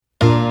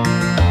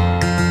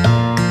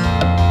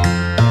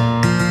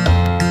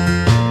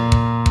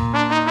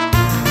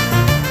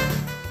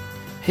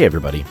Hey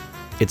everybody,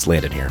 it's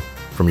Landon here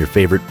from your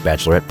favorite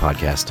Bachelorette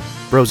podcast,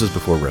 Broses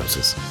Before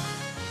Roses.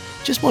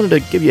 Just wanted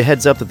to give you a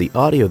heads up that the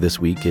audio this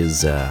week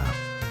is,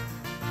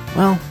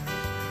 well,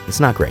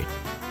 it's not great.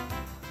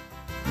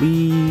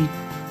 We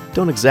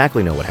don't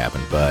exactly know what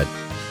happened, but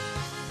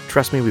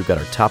trust me, we've got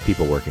our top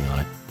people working on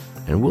it,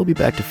 and we'll be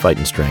back to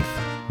fighting strength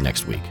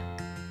next week.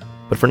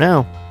 But for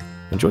now,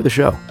 enjoy the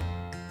show.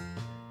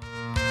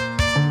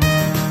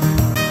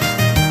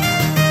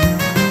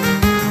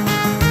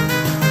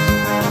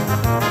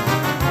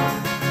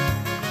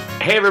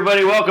 Hey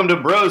everybody, welcome to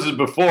Broses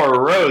Before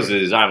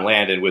Roses. I'm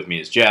Landon, with me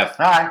is Jeff.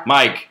 Hi.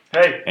 Mike.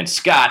 Hey. And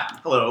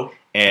Scott. Hello.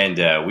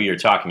 And we are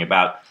talking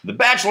about The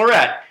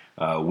Bachelorette,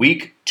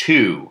 week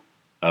 2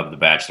 of The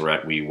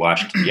Bachelorette. We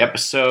watched the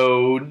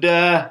episode,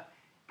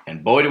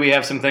 and boy do we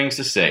have some things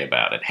to say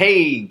about it.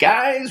 Hey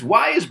guys,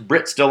 why is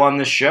Britt still on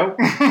this show?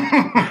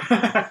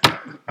 I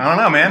don't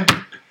know, man.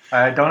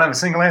 I don't have a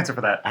single answer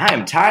for that. I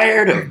am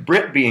tired of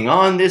Britt being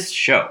on this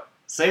show.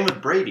 Same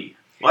with Brady.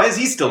 Why is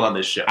he still on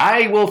this show?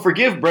 I will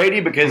forgive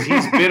Brady because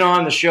he's been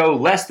on the show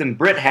less than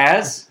Britt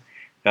has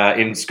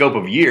in scope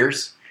of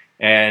years,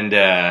 and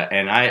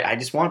I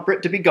just want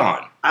Britt to be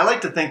gone. I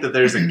like to think that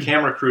there's a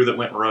camera crew that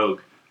went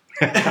rogue.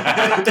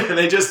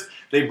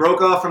 They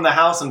broke off from the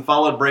house and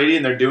followed Brady,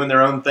 and they're doing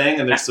their own thing,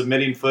 and they're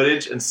submitting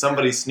footage, and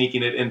somebody's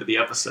sneaking it into the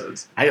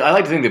episodes. I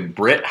like to think that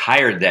Britt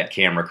hired that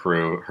camera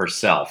crew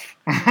herself.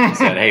 And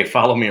said, hey,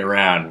 follow me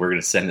around. We're going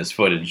to send this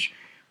footage.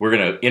 We're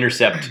going to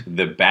intercept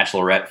the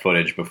Bachelorette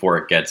footage before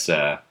it gets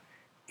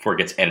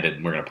edited,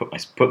 and we're going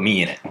to put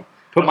me in it.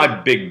 Put my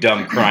big,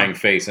 dumb, crying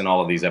face in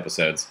all of these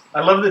episodes. I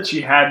love that she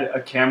had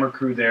a camera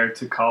crew there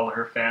to call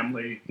her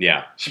family.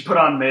 Yeah. She put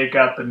on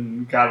makeup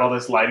and got all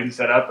this lighting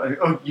set up.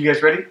 Oh, you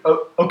guys ready?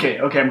 Oh, okay,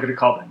 I'm going to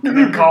call them. And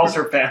then calls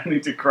her family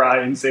to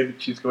cry and say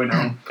that she's going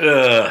home.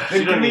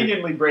 And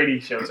conveniently, Brady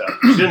shows up.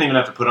 She didn't even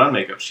have to put on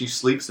makeup. She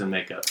sleeps in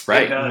makeup.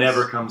 Right. It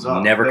never comes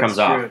off. Never comes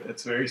off.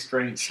 That's very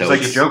strange. So She's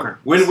like the Joker.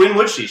 When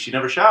would she? She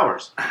never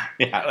showers.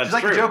 Yeah, that's She's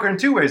like true. the Joker in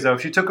two ways, though.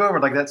 If she took over,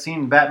 like that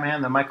scene in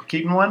Batman, the Michael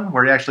Keaton one,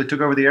 where he actually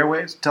took over the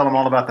airwaves, tell them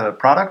all about the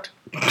product.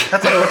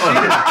 That's like what she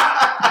did.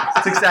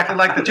 It's exactly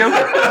like the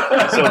Joker.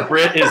 So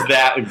Britt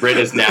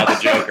is now the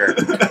Joker.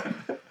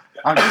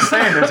 I'm just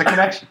saying, there's a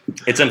connection.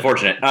 It's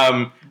unfortunate.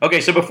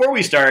 Okay, so before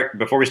we start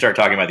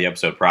talking about the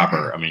episode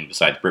proper, I mean,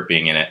 besides Britt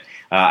being in it,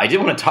 I did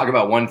want to talk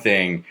about one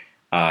thing.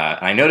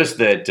 I noticed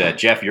that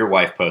Jeff, your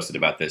wife, posted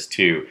about this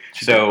too.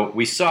 So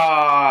we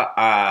saw,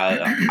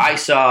 I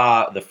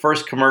saw the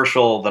first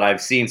commercial that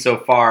I've seen so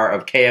far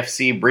of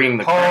KFC bringing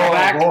the Colonel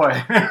back.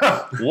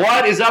 Oh boy,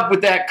 What is up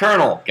with that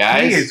Colonel,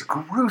 guys? he is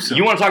gruesome.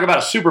 You want to talk about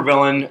a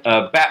supervillain,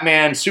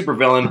 Batman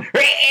supervillain?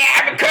 Hey,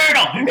 I'm the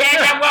Colonel, and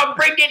I'm gonna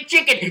bring the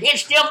chicken.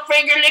 It's still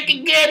finger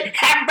licking good.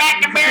 I'm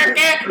back, America.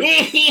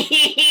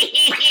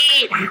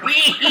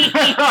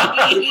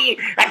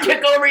 I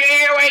took over your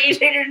airways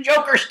hitting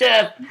Joker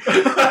stuff.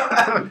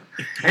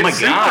 Oh my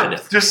God.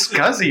 It's just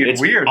scuzzy and It's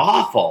weird.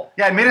 awful.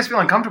 Yeah, it made us feel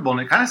uncomfortable, and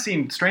it kind of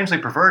seemed strangely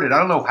perverted. I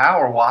don't know how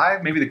or why.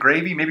 Maybe the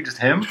gravy, maybe just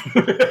him.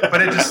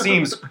 But it just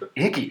seems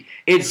icky.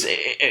 It's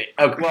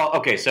well,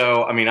 okay.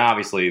 So I mean,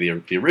 obviously,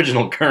 the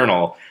original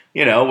Colonel,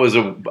 was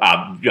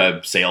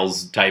a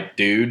sales type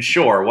dude.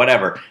 Sure,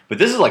 whatever. But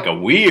this is like a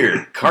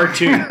weird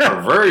cartoon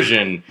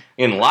perversion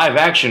in live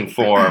action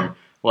form.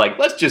 Like,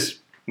 let's just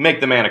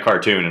make the man a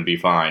cartoon and be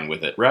fine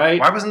with it,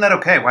 right? Why wasn't that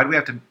okay? Why do we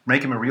have to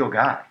make him a real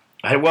guy?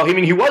 Well, I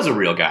mean, he was a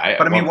real guy.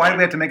 But I mean, why do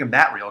we have to make him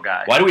that real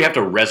guy? Why do we have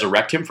to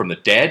resurrect him from the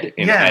dead?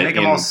 Make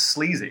him all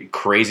sleazy.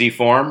 Crazy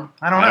form.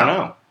 I don't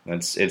know.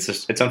 It's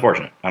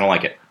unfortunate. I don't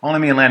like it. Only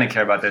me and Landon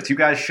care about this. You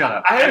guys shut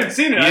up. I haven't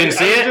seen it. You didn't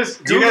see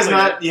it? Do you guys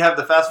not? You have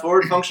the fast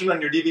forward function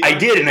on your DVD? I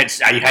did, and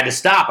I had to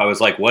stop. I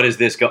was like, "What is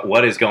this?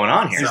 What is going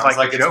on here?" He's Sounds like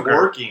like the it's Joker.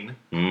 working.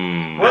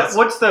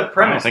 What's the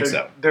premise? I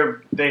don't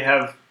think They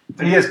have...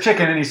 He has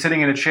chicken, and he's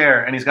sitting in a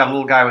chair, and he's got a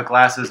little guy with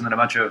glasses, and then a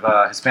bunch of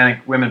Hispanic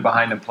women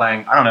behind him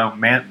playing, I don't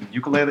know,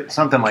 ukulele,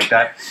 something like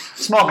that.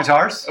 Small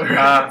guitars.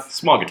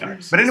 Small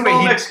guitars. But anyway,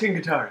 Small Mexican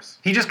guitars.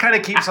 he just kind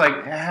of keeps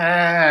like,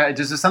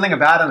 just there's something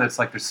about him that's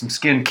like there's some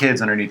skinned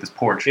kids underneath his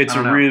porch. It's I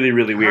don't know. really,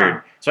 really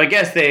weird. So I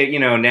guess they,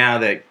 now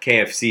that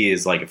KFC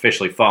is like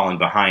officially fallen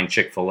behind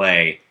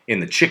Chick-fil-A in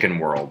the chicken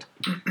world,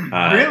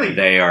 Really?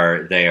 they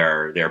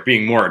are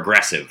being more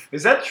aggressive.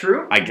 Is that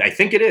true? I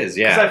think it is.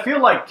 Because Yeah, I feel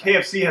like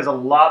KFC has a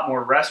lot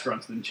more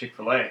restaurants than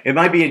Chick-fil-A. it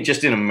might be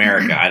just in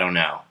America. I don't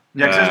know.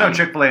 Yeah, because there's no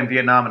Chick-fil-A in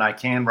Vietnam, and I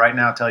can right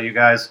now tell you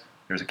guys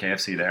there's a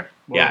KFC there.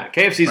 Yeah,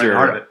 KFCs right in the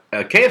heart of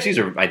are KFCs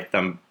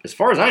are, as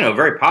far as I know,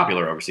 very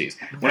popular overseas.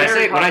 When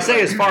I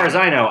say as far as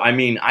I know, I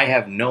mean I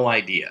have no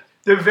idea.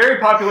 They're very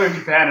popular in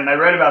Japan, and I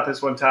read about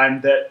this one time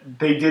that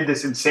they did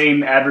this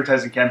insane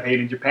advertising campaign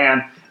in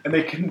Japan, and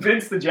they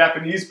convinced the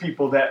Japanese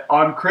people that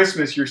on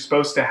Christmas you're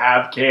supposed to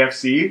have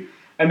KFC,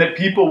 and that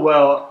people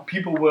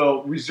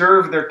will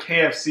reserve their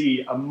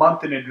KFC a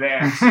month in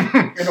advance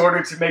in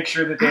order to make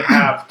sure that they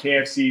have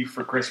KFC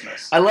for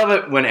Christmas. I love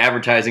it when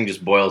advertising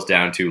just boils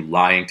down to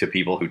lying to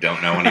people who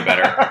don't know any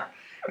better.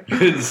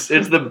 It's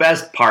the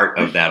best part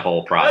of that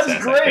whole process.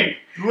 That's I think. great.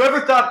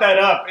 Whoever thought that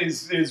up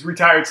is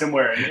retired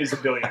somewhere and is a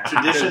billionaire.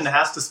 Tradition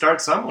has to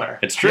start somewhere.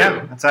 It's true.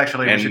 Yeah, it's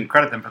actually, we And should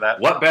credit them for that.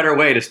 What better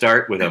way to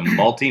start with a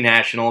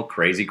multinational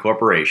crazy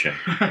corporation?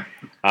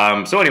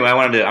 So anyway, I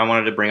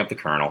wanted to bring up the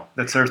Colonel.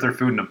 That serves their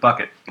food in a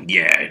bucket.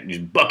 Yeah,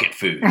 just bucket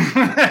food.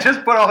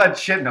 Just put all that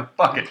shit in a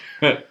bucket.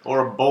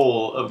 Or a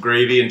bowl of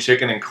gravy and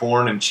chicken and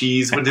corn and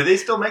cheese. Do they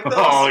still make those?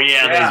 Oh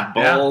yeah, Yeah.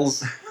 those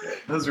bowls.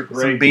 Those are Some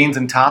great. beans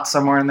and tots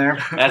somewhere in there.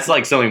 That's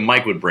like something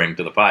Mike would bring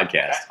to the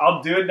podcast.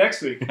 I'll do it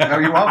next week. No,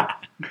 you won't.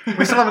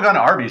 We still haven't gone to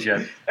Arby's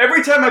yet.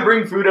 Every time I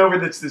bring food over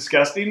that's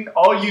disgusting,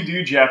 all you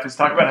do, Jeff, is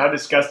talk about how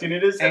disgusting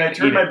it is, and I And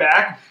turn eat my it.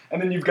 back,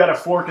 and then you've got a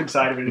fork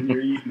inside of it, and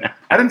you're eating it.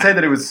 I didn't say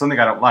that it was something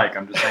I don't like.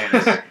 I'm just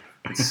saying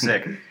it's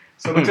sick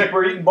So it looks like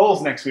we're eating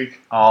bowls next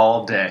week.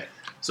 all day.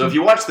 So if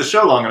you watched the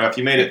show long enough,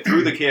 you made it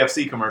through the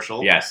KFC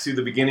commercial Yes. to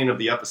the beginning of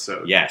the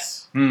episode.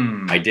 Yes,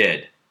 Hmm. I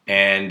did,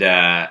 and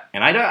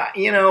I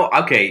don't.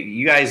 Okay,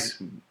 you guys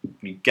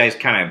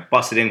kind of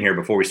busted in here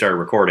before we started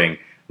recording.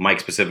 Mike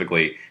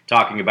specifically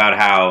talking about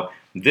how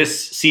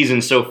this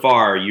season so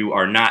far you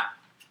are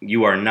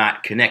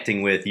not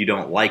connecting with. You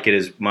don't like it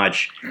as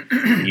much.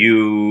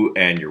 You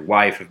and your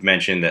wife have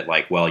mentioned that,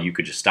 like, well, you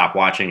could just stop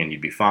watching and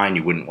you'd be fine.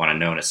 You wouldn't want to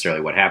know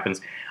necessarily what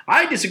happens.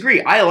 I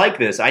disagree. I like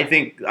this. I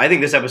think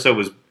this episode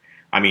was.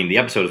 I mean, the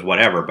episode is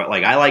whatever, but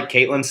like I like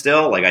Caitlin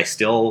still. Like I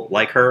still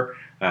like her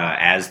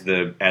as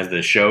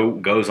the show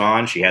goes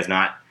on. She has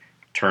not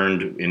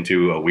turned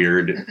into a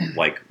weird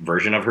like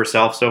version of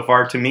herself so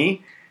far to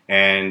me,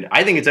 and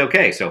I think it's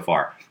okay so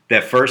far.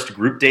 That first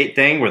group date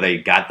thing where they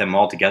got them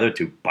all together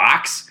to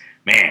box,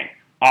 man,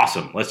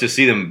 awesome. Let's just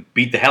see them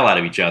beat the hell out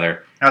of each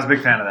other. I was a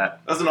big fan of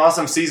that. That was an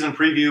awesome season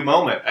preview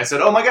moment. I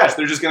said, oh my gosh,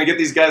 they're just going to get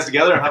these guys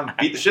together and have them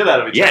beat the shit out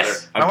of each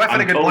Yes, My wife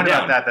had a good totally point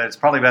down. about that it's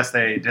probably best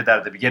they did that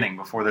at the beginning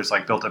before there's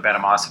like built up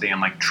animosity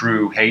and like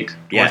true hate towards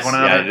Yes, one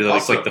yeah, another.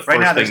 it's like the Right first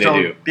now they're thing still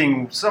they do.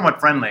 being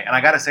somewhat friendly. And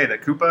I got to say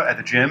that Koopa at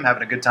the gym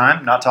having a good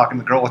time, not talking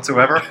to the girl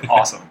whatsoever,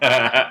 awesome.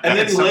 And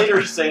then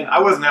later saying,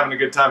 I wasn't having a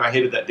good time. I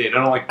hated that date. I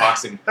don't like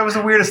boxing. That was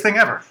the weirdest thing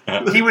ever.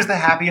 He was the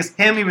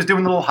happiest. He was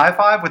doing the little high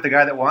five with the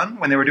guy that won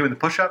when they were doing the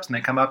push-ups and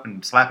they come up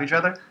and slap each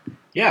other.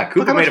 Yeah,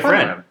 Look how Koopa much made a fun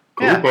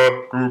they're friend.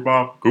 having.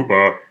 Yeah.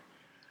 Koopa.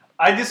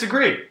 I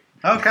disagree.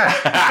 Okay.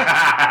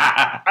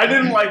 I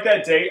didn't like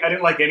that date. I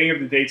didn't like any of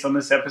the dates on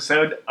this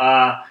episode.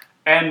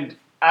 And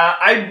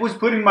I was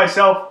putting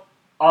myself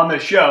on the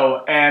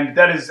show, and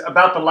that is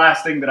about the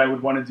last thing that I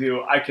would want to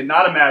do. I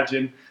cannot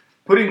imagine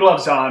putting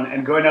gloves on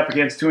and going up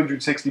against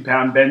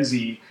 260-pound Ben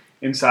Z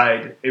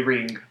inside a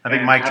ring. I think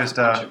and Mike have just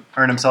to punch him.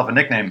 earned himself a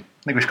nickname.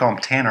 I think we should call him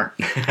Tanner.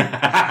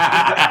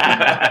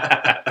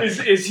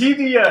 Is he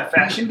the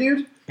fashion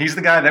dude? He's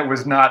the guy that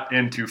was not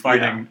into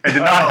fighting and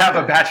did not have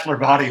a bachelor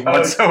body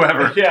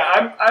whatsoever.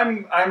 Yeah,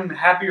 I'm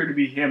happier to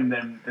be him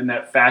than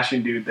that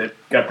fashion dude that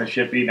got the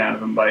shit beaten out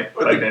of him by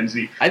Ben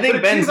Z. I think But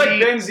it Ben seems Z- like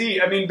Ben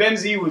Z. I mean, Ben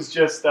Z was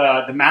just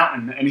the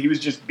mountain, and he was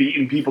just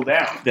beating people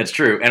down. That's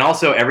true. And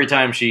also, every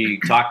time she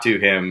talked to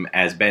him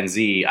as Ben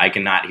Z, I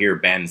cannot hear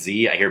Ben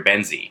Z. I hear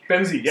Benzie.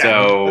 Ben Z, yeah,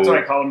 So- that's what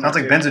I call him. Sounds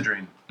like too.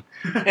 Benzedrine.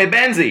 Hey,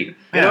 Benzie,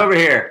 get Yeah. over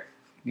here.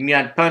 You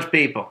got to punch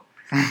people.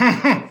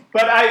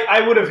 But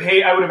I would have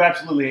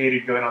absolutely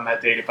hated going on that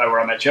date if I were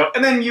on that show.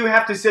 And then you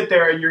have to sit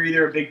there and you're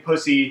either a big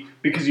pussy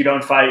because you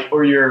don't fight,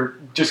 or you're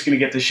just going to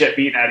get the shit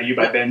beaten out of you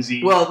by Ben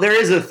Z. Well, there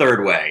is a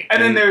third way.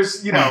 and then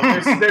there's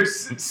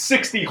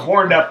 60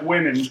 horned up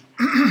women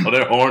Oh,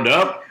 they're horned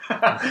up?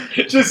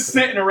 just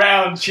sitting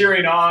around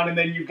cheering on, and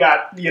then you've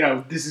got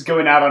this is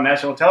going out on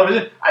national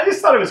television. I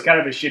just thought it was kind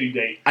of a shitty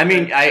date. I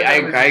mean, I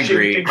It was a shitty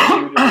agree. thing to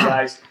do with those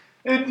guys.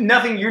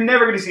 Nothing. You're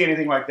never going to see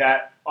anything like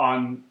that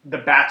on The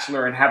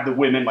Bachelor and have the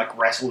women like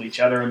wrestle each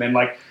other and then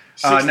like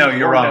 60 no,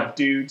 you're horned wrong. up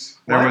dudes.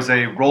 There What? was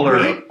a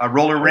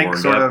roller rink Horned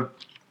sort up. of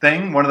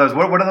thing. One of those.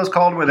 What are those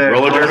called? Where they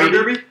Roller Roller derby?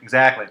 derby.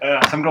 Exactly.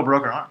 Yeah. Some girl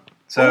broke her arm.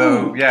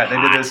 So Ooh, yeah, they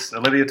hot. did this.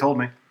 Olivia told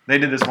me they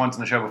did this once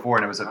in the show before,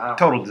 and it was a Wow.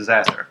 total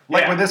disaster.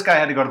 Like Yeah. when this guy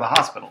had to go to the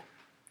hospital,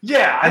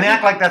 Yeah, and they I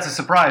act like that's a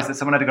surprise that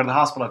someone had to go to the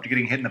hospital after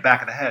getting hit in the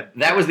back of the head.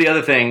 That was the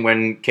other thing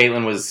when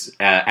Caitlin was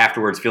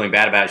afterwards feeling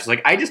bad about it. She's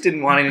like, I just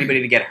didn't want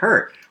anybody to get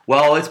hurt.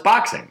 Well, it's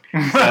boxing.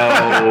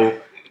 So,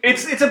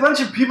 it's a bunch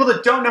of people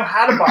that don't know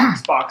how to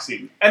box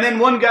boxing, and then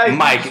one guy.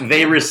 Mike,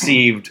 they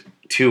received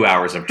 2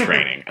 hours of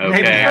training,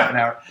 Maybe okay? half an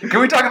hour. Can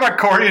we talk about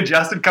Corey and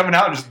Justin coming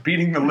out and just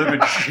beating the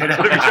living shit out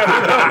of each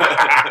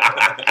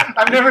other?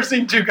 I've never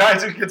seen two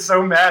guys who get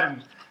so mad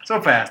and so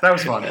fast. That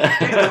was fun.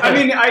 I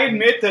mean, I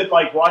admit that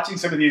like watching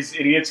some of these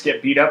idiots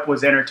get beat up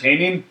was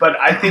entertaining, but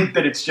I think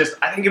that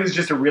I think it was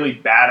just a really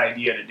bad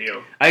idea to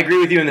do. I agree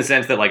with you in the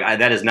sense that like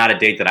that is not a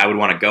date that I would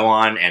want to go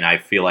on, and I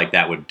feel like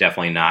that would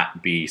definitely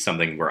not be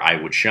something where I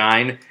would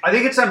shine. I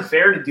think it's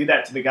unfair to do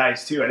that to the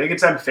guys too. I think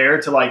it's unfair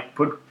to like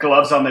put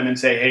gloves on them and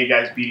say, "Hey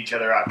guys, beat each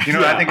other up." You know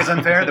what I think is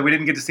unfair? That we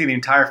didn't get to see the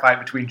entire fight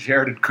between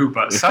Jared and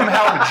Koopa.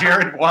 Somehow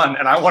Jared won,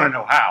 and I want to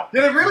know how.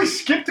 Yeah, they really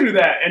skipped through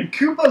that, and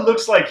Koopa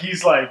looks like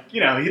he's like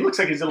he looks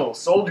like he's a little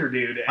soldier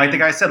dude. Like and- the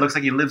guy said, looks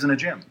like he lives in a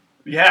gym.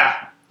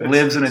 Yeah,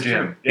 lives in a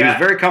gym. He was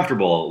very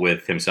comfortable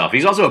with himself.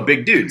 He's also a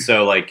big dude,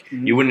 so like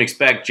you wouldn't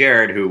expect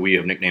Jared, who we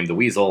have nicknamed the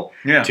Weasel,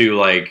 to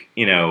like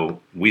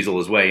weasel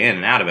his way in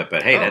and out of it.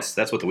 But hey,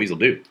 that's what the Weasel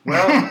do.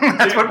 Well,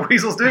 That's what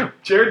weasels do.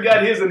 Jared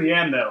got his in the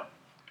end though,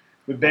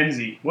 with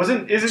Benzie.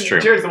 Isn't true.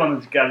 Jared's the one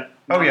that got?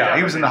 Oh yeah,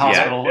 he was in the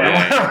hospital.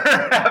 Yeah.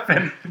 Whatever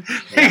happened.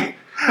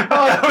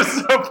 That was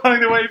so funny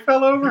the way he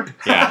fell over.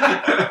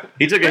 Yeah,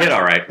 he took a hit,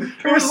 all right.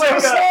 It was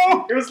like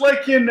slow. it was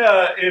like in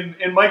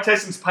Mike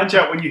Tyson's Punch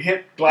Out when you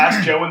hit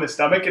Glass Joe in the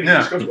stomach and he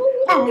just goes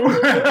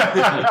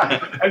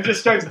and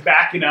just starts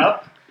backing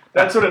up.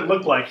 That's what it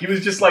looked like. He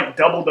was just like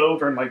doubled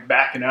over and like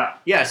backing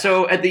up. Yeah.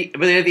 So at the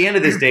end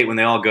of this date, when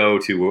they all go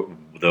to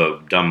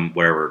the dumb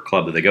wherever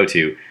club that they go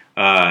to,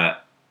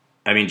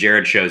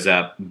 Jared shows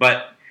up,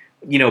 but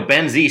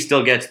Ben Z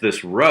still gets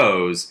this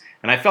rose,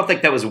 and I felt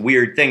like that was a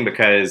weird thing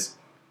because.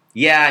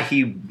 Yeah,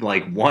 he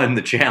like won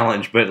the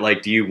challenge, but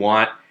like, do you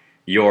want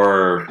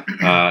your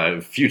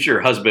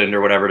future husband or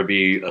whatever to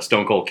be a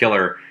stone cold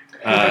killer?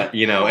 And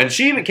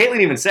Caitlyn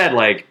even said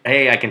like,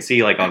 "Hey, I can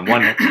see like on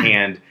one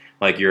hand,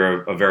 like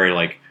you're a very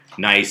like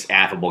nice,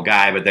 affable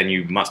guy, but then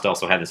you must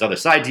also have this other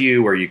side to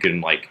you where you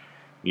can like,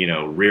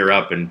 rear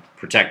up and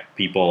protect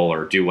people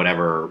or do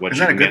whatever. What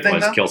Isn't that a good thing,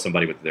 though? Kill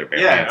somebody with their bare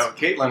Yeah, hands."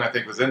 Caitlyn, I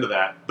think, was into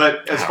that.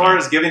 But as far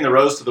as giving the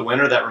rose to the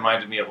winner, that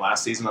reminded me of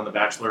last season on The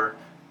Bachelor,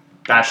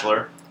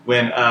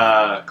 when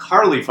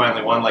Carly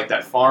finally won, like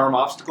that farm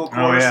obstacle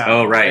course.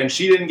 Oh, right. And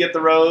she didn't get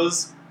the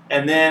rose.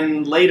 And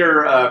then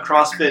later,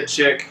 CrossFit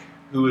chick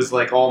who was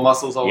like all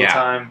muscles all the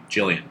time,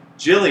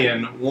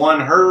 Jillian won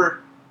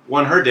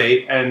her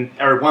date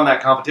or won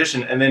that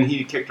competition, and then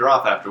he kicked her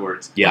off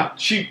afterwards. Yeah,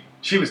 she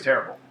was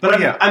terrible. But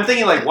I'm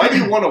thinking like, why do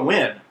you want to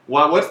win?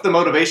 What's the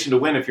motivation to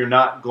win if you're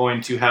not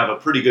going to have a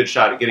pretty good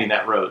shot at getting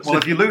that rose? Well,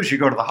 if you lose, you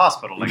go to the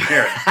hospital, like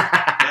Jared.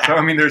 So,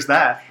 there's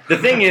that. The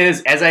thing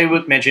is, as I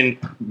mentioned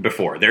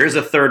before, there is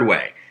a third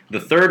way.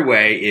 The third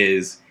way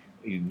is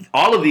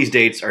all of these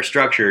dates are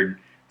structured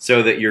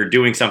so that you're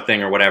doing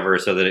something or whatever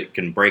so that it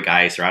can break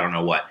ice or I don't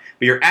know what.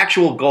 But your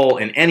actual goal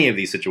in any of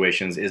these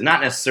situations is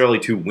not necessarily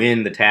to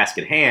win the task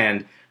at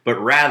hand,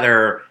 but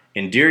rather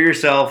endear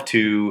yourself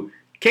to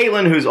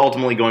Caitlyn, who's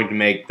ultimately going to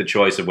make the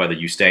choice of whether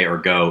you stay or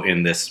go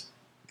in this,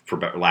 for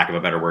lack of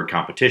a better word,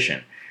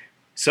 competition.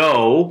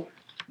 So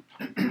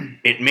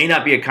it may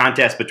not be a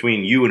contest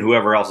between you and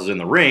whoever else is in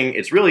the ring.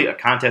 It's really a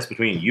contest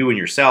between you and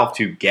yourself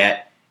to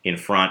get in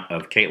front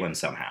of Caitlyn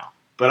somehow.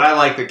 But I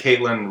like that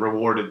Caitlyn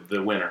rewarded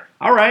the winner.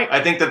 All right.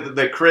 I think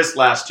that Chris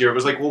last year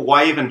was like, well,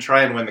 why even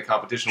try and win the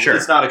competition? Sure. Well,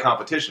 it's not a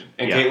competition.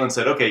 And Caitlyn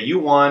said, okay, you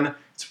won.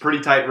 It's a pretty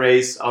tight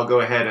race. I'll go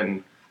ahead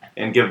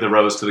and give the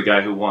rose to the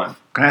guy who won.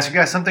 Can I ask you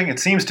guys something? It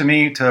seems to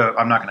me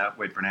I'm not going to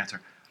wait for an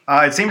answer.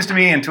 It seems to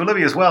me, and to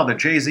Olivia as well, that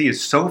Jay-Z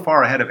is so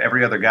far ahead of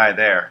every other guy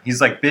there. He's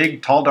like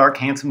big, tall, dark,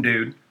 handsome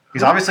dude.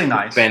 He's obviously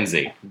nice.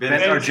 Benzie. Did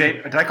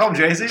I call him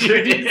Jay-Z?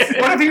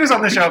 What if he was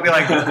on the show and be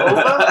like,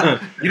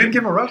 Opa? You didn't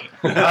give him a rose?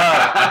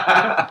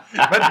 But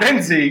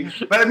Benzie,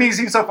 he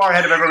seems so far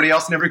ahead of everybody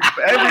else in every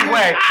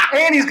way.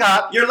 And he's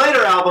got... Your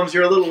later albums,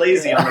 you're a little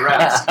lazy on the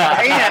raps.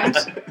 And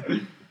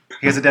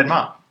he has a dead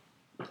mom.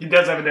 He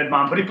does have a dead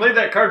mom, but he played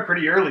that card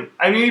pretty early.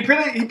 He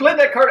played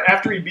that card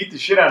after he beat the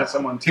shit out of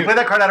someone, too. He played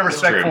that card out of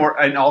respect for,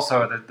 and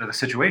also the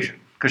situation.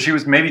 Because she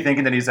was maybe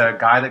thinking that he's a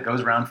guy that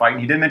goes around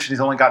fighting. He did mention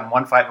he's only gotten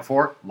one fight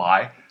before.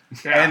 Lie.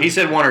 Yeah. He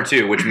said 1 or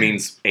 2, which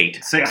means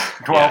 8. 6,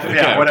 12,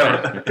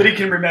 whatever. That he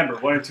can remember.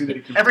 1 or 2 that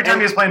he can remember. Every time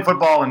he was playing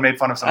football and made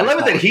fun of I somebody.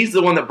 love it that he's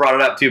the one that brought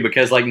it up, too,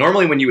 because like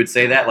normally when you would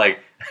say that, like,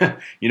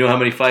 you know how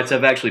many fights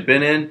I've actually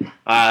been in?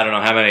 I don't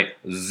know how many.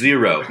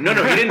 0. No,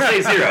 he didn't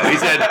say 0. He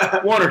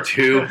said 1 or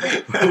 2,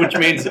 which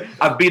means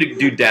I've beat a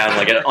dude down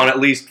like on at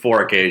least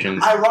 4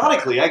 occasions.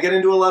 Ironically, I get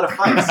into a lot of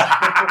fights.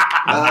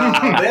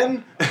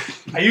 Then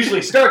I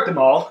usually start them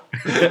all.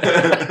 You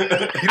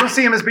don't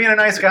see him as being a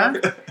nice guy?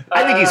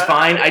 I think he's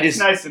fine. It's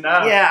nice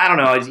enough. Yeah, I don't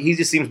know. He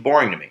just seems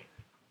boring to me.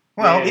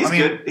 Well, he's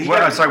good.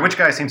 Which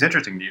guy seems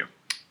interesting to you?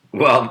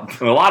 Well,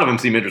 a lot of them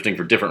seem interesting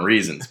for different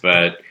reasons,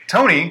 but...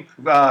 Tony,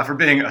 for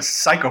being a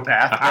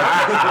psychopath.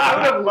 I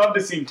would have loved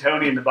to see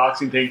Tony in the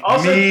boxing thing.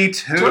 Also, Me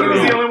too. Tony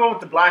was the only one with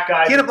the black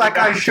eye. He had a black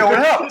guy showing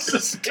up.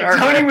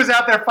 Tony was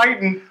out there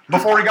fighting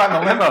before he got in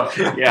the limo.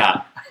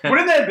 Yeah.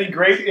 Wouldn't that be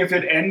great if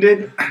it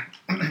ended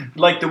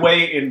like the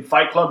way in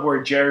Fight Club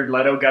where Jared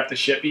Leto got the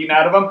shit beaten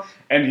out of him,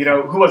 and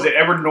who was it?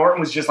 Edward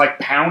Norton was just like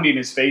pounding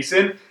his face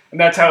in, and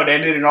that's how it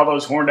ended, and all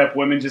those horned up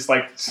women just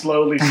like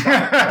slowly and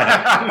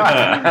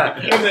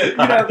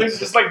there's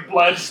just like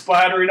blood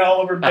splattering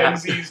all over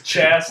Benzie's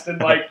chest, and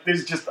like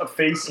there's just a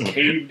face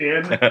caved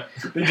in.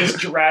 They just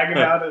drag him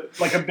out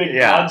like a big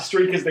blood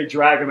streak as they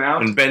drag him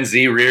out. And Ben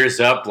Z rears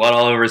up, blood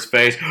all over his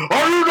face.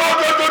 Are you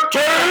not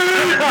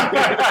entertained?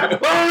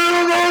 Are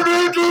you not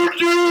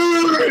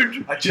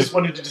entertained? I just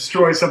wanted to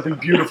destroy something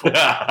beautiful.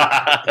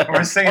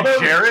 We're saying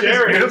Jared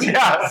is beautiful?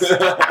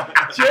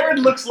 Yes. Jared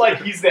looks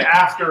like he's the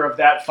after of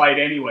that fight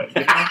anyway.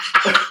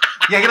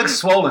 Yeah, he looks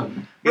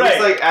swollen. He looks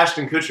like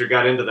Ashton Kutcher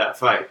got into that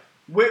fight.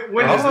 When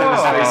His face is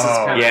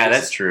kind of Yeah,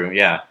 that's true.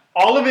 Yeah.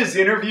 all of his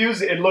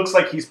interviews, it looks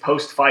like he's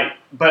post-fight,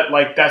 but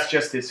like that's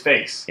just his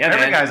face. Yeah,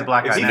 Every man. guy's a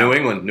black guy now.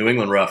 New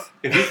England rough.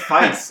 If he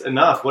fights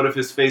enough, what if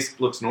his face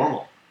looks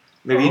normal?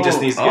 Maybe he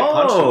just needs to get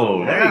punched a Oh,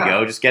 little. there you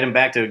go. Just get him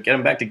back to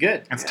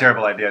good. That's a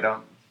terrible idea.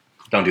 Don't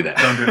Don't do that.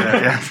 do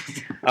that.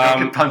 Yeah.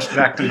 Don't get punched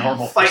back to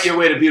normal. Fight your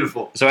way to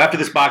beautiful. So after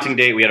this boxing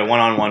date, we had a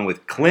one-on-one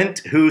with Clint,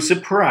 who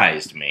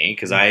surprised me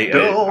because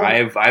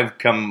I've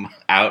come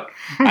out.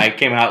 I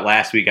came out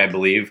last week, I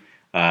believe,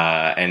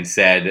 and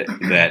said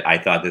that I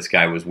thought this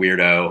guy was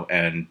weirdo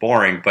and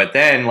boring. But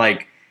then,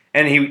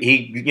 and he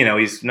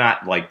he's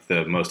not like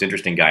the most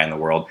interesting guy in the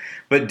world.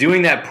 But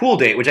doing that pool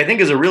date, which I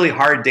think is a really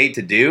hard date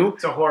to do.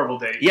 It's a horrible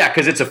date. Yeah,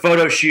 because it's a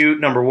photo shoot,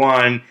 number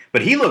one.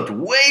 But he looked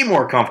way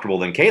more comfortable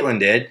than Caitlin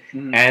did.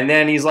 Mm. And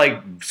then he's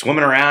like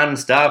swimming around and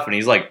stuff, and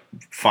he's like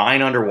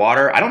fine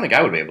underwater. I don't think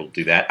I would be able to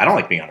do that. I don't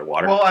like being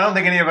underwater. Well, I don't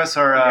think any of us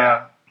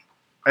are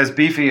as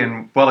beefy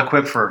and well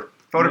equipped for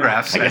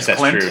photographs. I guess as that's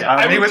Clint.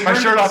 true. Me with my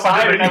shirt off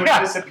side under and I would yeah.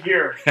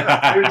 disappear.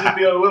 It would just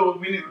be like, well,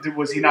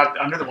 was he not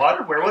under the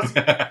water? Where was he?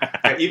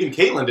 Even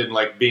Caitlin didn't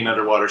like being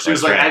underwater. She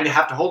was That's like, right. I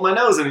have to hold my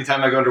nose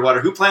anytime I go underwater.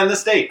 Who planned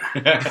this date?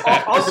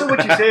 Also,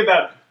 what you say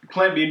about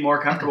Clint being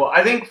more comfortable,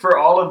 I think for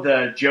all of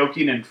the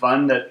joking and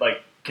fun that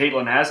like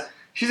Caitlin has,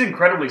 she's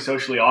incredibly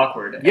socially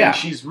awkward. And Yeah.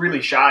 she's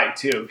really shy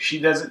too. She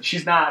doesn't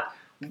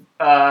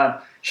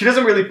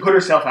really put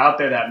herself out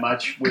there that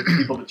much with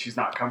people that she's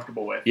not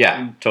comfortable with. Yeah,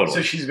 And totally.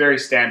 So she's very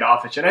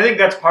standoffish. And I think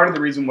that's part of the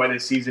reason why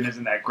this season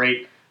isn't that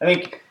great. I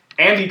think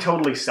Andy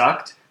totally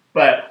sucked,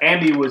 but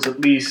Andy was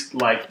at least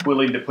like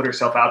willing to put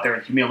herself out there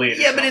and humiliate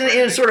Yeah, herself. but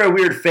in a sort of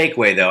weird fake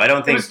way, though. I don't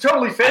It think was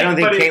totally fake. I don't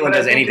think but Caitlin but I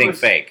does think anything it was,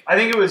 fake. I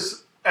think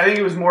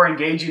it was more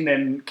engaging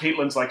than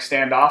Caitlin's like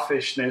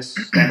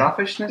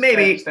standoffishness.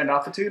 Maybe.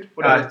 Standoffitude.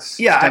 It's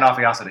Yeah,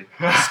 standoffiosity.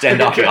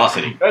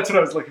 standoffiosity. That's what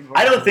I was looking for.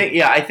 I don't think.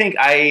 Yeah, I think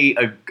I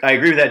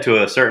agree with that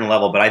to a certain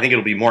level, but I think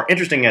it'll be more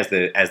interesting as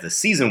the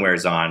season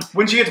wears on.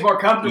 When she gets more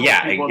comfortable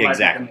Yeah, with people, it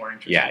exactly. might become more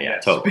interesting. Yeah,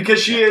 yes. totally. Because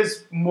she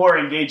is more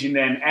engaging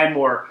than and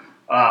more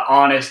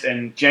honest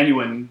and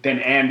genuine than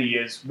Andy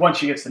is once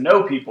she gets to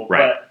know people.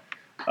 Right. But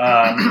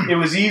it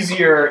was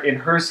easier in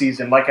her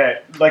season. Like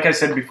I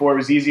said before, it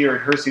was easier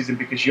in her season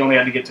because she only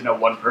had to get to know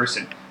one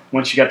person.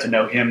 Once she got to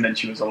know him, then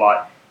she was a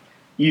lot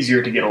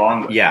easier to get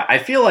along with. Yeah, I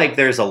feel like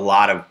there's a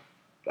lot of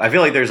guys. I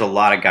feel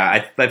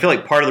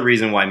like part of the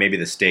reason why maybe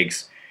the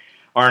stakes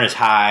aren't as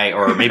high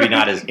or maybe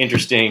not as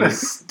interesting. The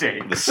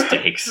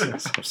stakes. I'm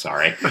so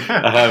sorry.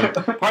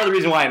 Part of the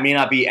reason why it may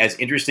not be as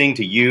interesting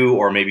to you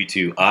or maybe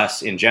to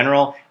us in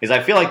general is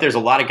I feel like there's a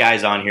lot of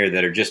guys on here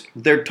that are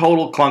they're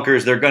total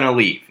clunkers. They're going to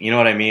leave. You know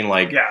what I mean?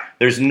 Like, Yeah.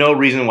 There's no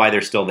reason why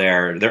they're still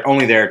there. They're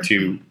only there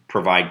to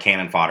provide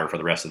cannon fodder for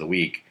the rest of the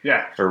week.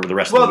 Yeah. Or the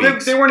rest Well, of the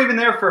weeks. they weren't even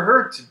there for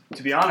her,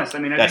 to be honest. I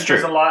mean, I That's think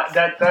there's true. a lot.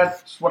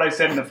 That's what I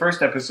said in the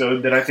first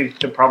episode, that I think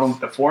the problem with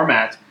the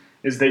format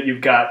is that you've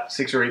got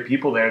 6 or 8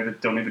 people there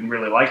that don't even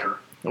really like her.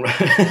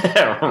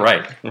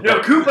 Right. No,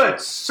 Koopa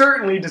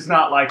certainly does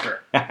not like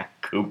her.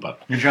 Koopa.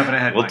 You're jumping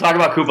ahead. We'll Mike. talk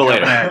about Koopa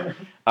later.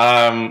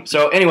 Ahead.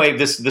 So anyway,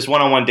 this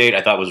one-on-one date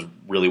I thought was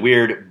really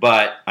weird,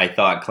 but I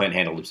thought Clint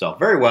handled himself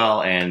very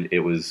well, and it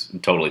was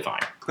totally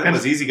fine. Clint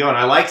was easygoing.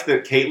 I liked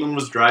that Caitlin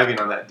was driving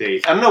on that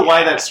date. I don't know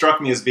why that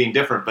struck me as being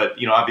different, but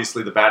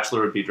obviously the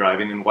Bachelor would be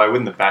driving, and why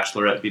wouldn't the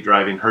Bachelorette be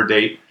driving her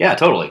date? Yeah,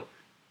 totally.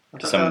 I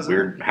To thought some that was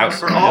weird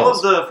house. for in the all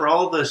hills.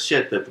 of the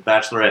shit that the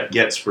Bachelorette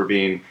gets for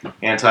being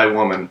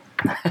anti-woman.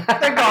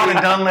 They're gone and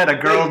done let a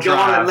girl Go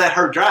on and drive. let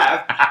her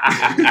drive.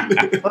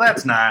 Well,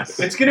 that's nice.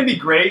 It's going to be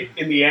great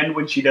in the end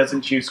when she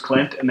doesn't choose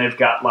Clint and they've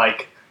got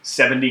like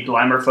 70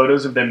 glamour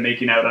photos of them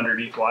making out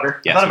underneath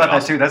water. Yeah, I thought about that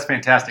awesome. too. That's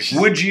fantastic.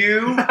 Would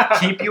you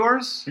keep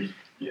yours?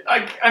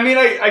 I mean,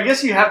 I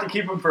guess you have to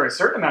keep them for a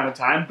certain amount of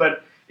time,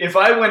 but if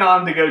I went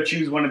on to go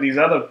choose one of these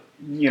other,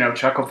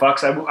 chuckle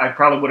fucks, I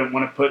probably wouldn't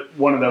want to put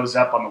one of those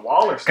up on the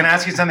wall or something. Can I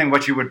ask you something?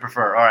 What you would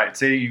prefer? All right,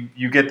 say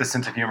you get the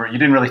sense of humor. You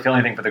didn't really feel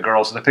anything for the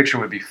girl, so the picture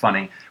would be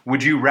funny.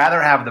 Would you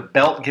rather have the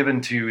belt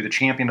given to the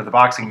champion of the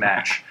boxing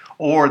match,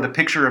 or the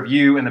picture of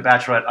you and the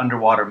Bachelorette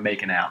underwater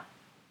making out?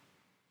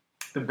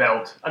 The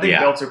belt. I think Yeah.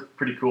 belts are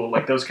pretty cool,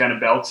 like those kind of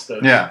belts,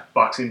 those Yeah.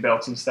 boxing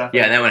belts and stuff.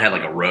 Yeah, and that one had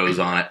like a rose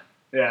on it.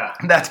 Yeah.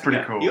 That's pretty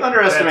Yeah. cool. You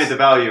underestimate That's- the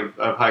value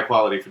of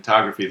high-quality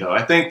photography, though.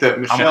 I think that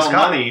Michelle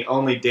Scott. Money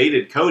only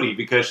dated Cody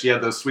because she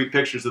had those sweet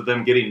pictures of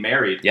them getting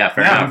married. Yeah,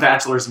 fair Yeah. on enough.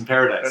 Bachelors in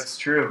Paradise. That's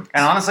true.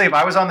 And honestly, if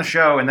I was on the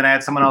show and then I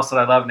had someone else that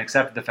I loved and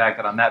accepted the fact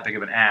that I'm that big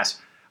of an ass,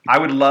 I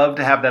would love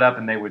to have that up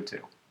and they would too.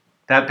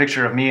 That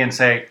picture of me and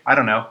say, I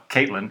don't know,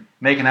 Caitlin,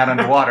 making out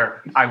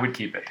underwater, I would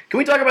keep it. Can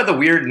we talk about the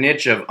weird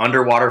niche of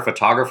underwater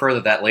photographer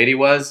that lady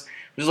was?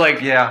 It was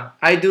like, Yeah.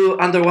 I do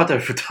underwater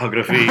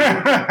photography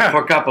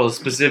for couples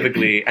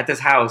specifically at this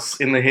house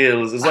in the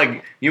hills. It's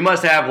like you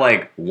must have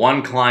like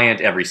one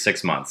client every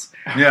 6 months.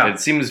 Yeah.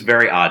 It seems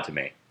very odd to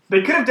me.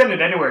 They could have done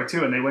it anywhere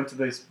too, and they went to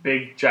this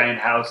big giant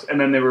house,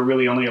 and then they were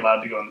really only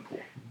allowed to go in the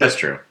pool. That's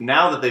true.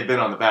 Now that they've been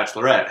on The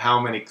Bachelorette, how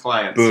many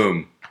clients?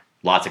 Boom.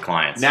 Lots of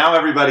clients. Now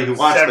everybody who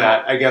watched Several.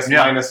 that, I guess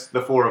Yeah. minus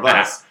the 4 of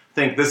us,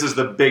 think this is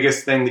the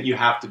biggest thing that you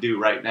have to do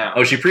right now.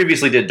 Oh, she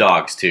previously did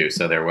dogs too,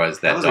 so there was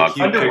that was a dog.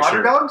 cute Underwater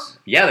picture. dogs?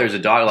 Yeah, there's a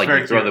dog like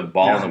Very you throw cute. the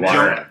ball in the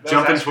water.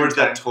 Jumping That's towards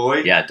that toy.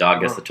 Yeah,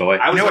 dog gets the toy.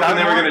 I was You know what hoping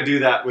they I were want? going to do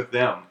that with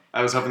them.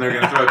 I was hoping they were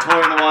going to throw a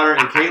toy in the water,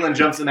 and Caitlin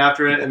jumps in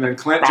after it, and then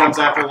Clint jumps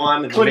after one,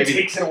 and then Clint maybe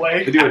takes it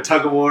away. they do a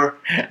tug of war.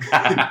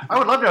 I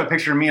would love to have a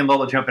picture of me and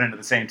Lola jumping in at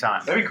the same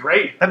time. That'd be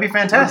great. That'd be Does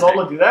fantastic.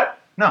 Lola do that?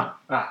 No.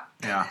 Ah.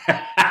 Yeah.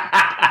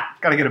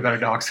 Got to get a better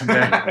dog someday.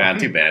 Yeah,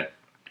 too bad.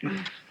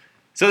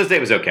 So this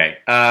date was okay.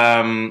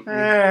 Apparently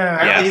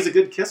Yeah. he's a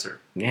good kisser.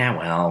 Yeah,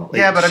 well.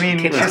 Yeah, but I mean,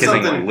 Caitlin's that's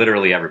kissing something-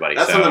 literally everybody.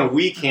 That's so. something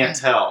we can't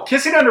tell.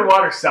 Kissing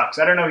underwater sucks.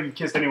 I don't know if you've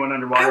kissed anyone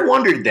underwater. I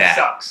wondered that.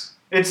 It sucks.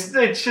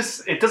 It's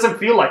just it doesn't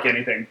feel like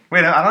anything.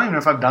 Wait, I don't even know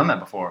if I've done that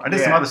before. I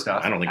did some Yeah. other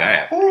stuff. I don't think I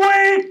have.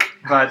 Wink!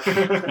 But,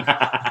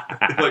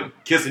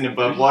 Like kissing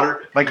above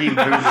water. like eating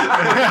food.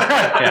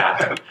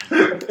 Yeah.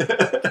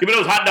 Give me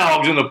those hot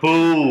dogs in the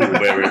pool,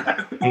 baby.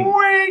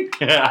 Wink!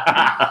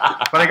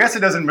 But I guess it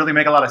doesn't really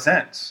make a lot of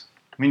sense.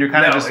 I mean, you're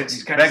kind No, of it's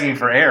just kinda begging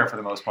for air for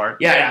the most part.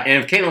 Yeah, Yeah.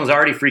 and if Caitlin was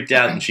already freaked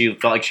out and she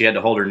felt like she had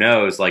to hold her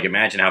nose, like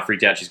imagine how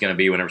freaked out she's going to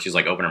be whenever she's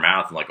like open her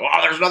mouth and like,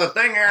 oh, there's another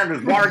thing here,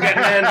 there's water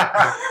getting in.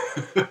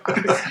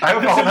 I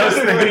hope all those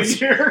things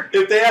here.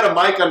 If they had a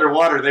mic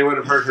underwater, they would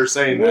have heard her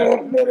saying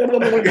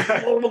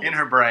that. in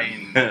her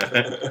brain.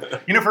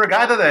 You know, for a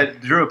guy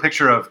that drew a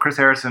picture of Chris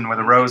Harrison with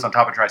a rose on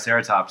top of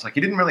Triceratops, like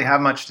he didn't really have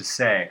much to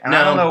say. And I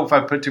No. don't know if I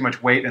put too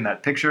much weight in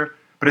that picture,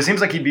 but it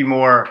seems like he'd be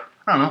more,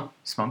 I don't know,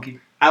 spunky.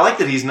 I like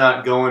that he's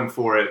not going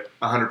for it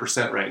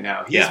 100% right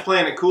now. He's Yeah.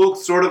 playing it cool,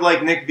 sort of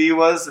like Nick V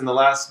was in the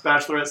last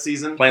Bachelorette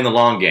season. Playing the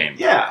long game.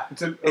 Yeah.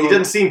 He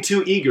doesn't seem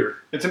too eager.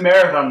 It's a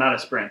marathon, not a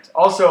sprint.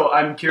 Also,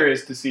 I'm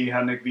curious to see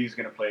how Nick V is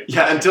going to play.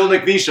 Yeah, until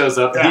Nick V shows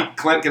up, Yeah.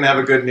 Clint can have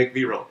a good Nick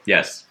V role.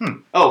 Yes.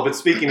 Oh, but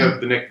speaking of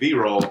the Nick V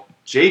role,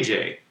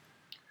 JJ.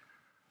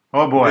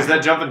 Oh boy. Is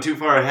that jumping too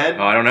far ahead?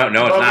 Oh, I don't know.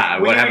 No, it's Well, not.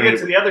 we What need to happened? get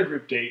to the other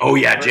group date. Oh,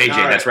 yeah, JJ. All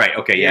right. That's right.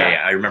 Okay, yeah,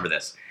 Yeah. I remember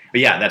this. But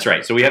yeah, that's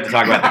right. So we have to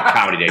talk about the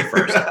comedy date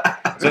first.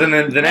 So then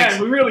the next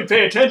Man, we really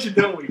pay attention,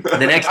 don't we? the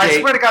next I date,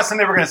 swear to God,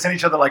 someday we're going to send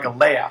each other like a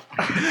layup.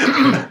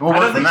 We'll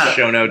work from that.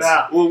 show notes.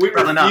 Yeah. Well, we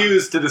Probably not.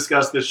 refuse to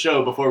discuss this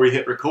show before we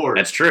hit record.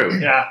 That's true.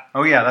 Yeah.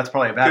 Oh yeah, that's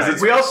probably a bad 'Cause idea.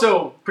 it's- We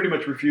also pretty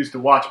much refused to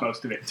watch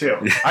most of it, too.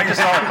 I just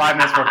saw it 5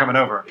 minutes before coming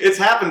over. It's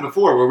happened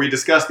before where we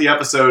discuss the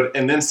episode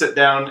and then sit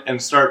down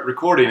and start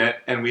recording it,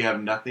 and we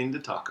have nothing to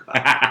talk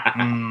about.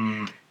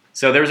 Hmm.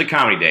 So there was a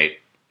comedy date.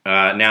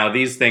 Now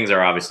these things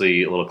are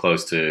obviously a little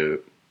close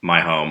to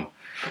my home.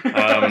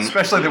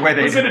 Especially the way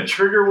they Was it a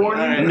trigger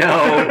warning? No,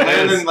 Landon,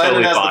 it's Landon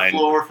totally has fine. the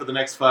floor for the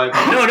next 5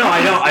 minutes. No,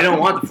 I don't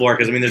want the floor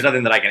because I mean, there's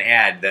nothing that I can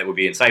add that would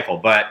be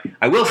insightful. But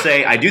I will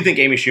say, I do think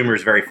Amy Schumer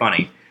is very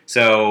funny.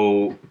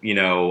 So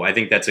I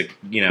think that's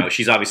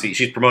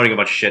she's promoting a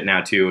bunch of shit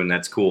now too, and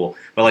that's cool.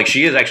 But like,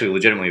 she is actually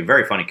legitimately a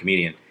very funny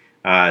comedian.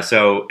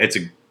 So it's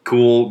a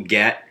cool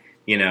get,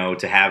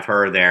 to have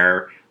her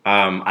there.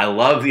 I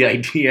love the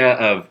idea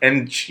of,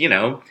 and she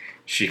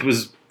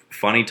was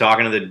funny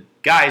talking to the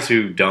guys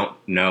who don't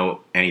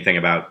know anything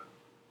about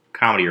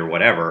comedy or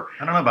whatever.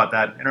 I don't know about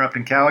that.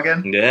 Interrupting Cow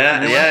again?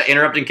 Yeah.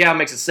 Interrupting Cow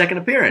makes its second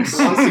appearance.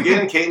 Once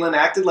again, Caitlin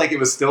acted like it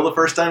was still the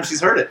first time she's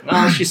heard it.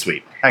 Oh, she's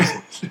sweet.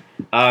 Excellent.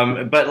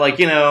 But like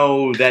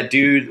that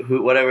dude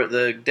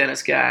the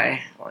dentist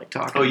guy, like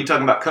talking. Oh, you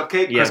talking about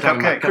Cupcake? Yeah, Chris talking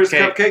about Cupcake? Chris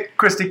Cupcake. Cupcake?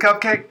 Christy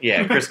Cupcake?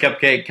 Yeah, Chris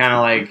Cupcake, kind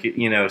of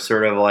like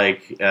sort of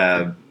like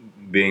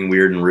being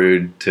weird and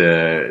rude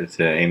to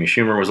Amy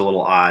Schumer was a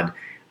little odd.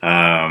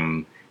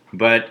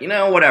 But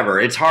whatever.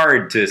 It's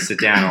hard to sit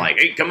down and like,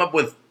 hey, come up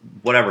with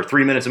whatever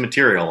 3 minutes of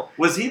material.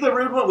 Was he the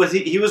rude one? Was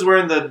he was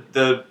wearing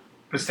the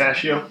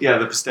Pistachio.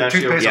 the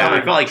pistachio? toothpaste Yeah,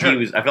 color. I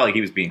felt like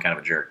he was being kind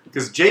of a jerk.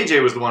 Because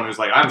JJ was the one who's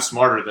like, I'm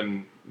smarter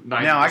than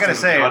 90%. Now, I gotta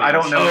say, of the I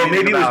don't audience. know. Oh,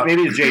 anything about-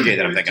 maybe it's JJ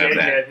that I'm It was thinking of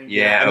JJ, I that. think,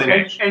 Yeah, yeah.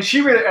 okay. And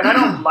she really, and I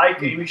don't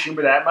like Amy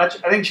Schumer that much.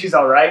 I think she's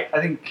all right.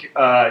 I think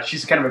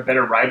she's kind of a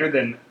better writer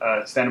than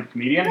a stand-up I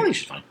comedian. think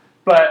she's fine.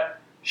 But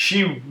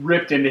she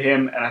ripped into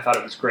him, and I thought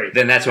it was great.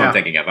 Then that's what Yeah. I'm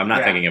thinking of. I'm not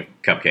Yeah. thinking of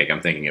Cupcake.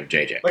 I'm thinking of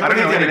JJ. Like, I don't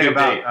When know he did a anything good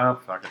about. date. Oh,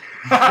 fuck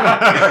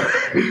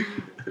it.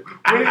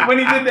 when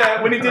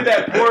he did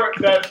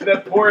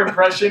that poor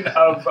impression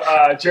of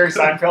Jerry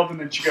Seinfeld, and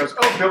then she goes,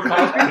 "Oh, Bill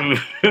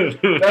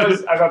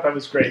Cosby." I thought that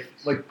was great,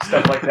 like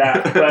stuff like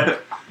that.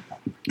 But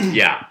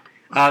Yeah.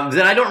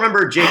 Then I don't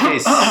remember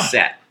JJ's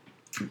set.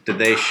 Did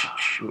they?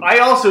 I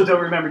also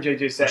don't remember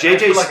JJ's set. I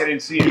feel like I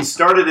didn't see He it.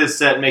 started his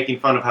set making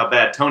fun of how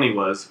bad Tony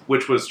was,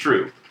 which was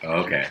true.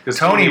 Okay. Because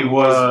Tony Tony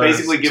was was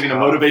basically giving a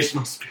tough.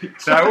 motivational speech.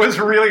 That was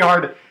really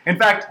hard. In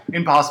fact,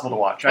 impossible to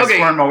watch. I Okay.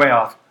 squirmed my way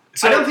off.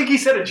 I don't think he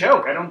said a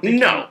joke. I don't think.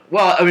 No.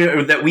 Well, I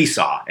mean, that we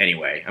saw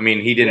anyway. I mean,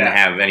 he didn't Yeah.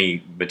 have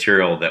any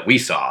material that we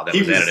saw that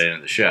He was was- edited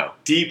into the show.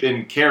 Deep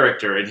in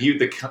character, and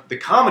the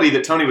comedy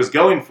that Tony was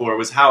going for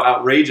was how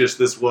outrageous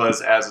this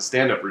was as a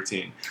stand-up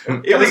routine. I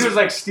think it was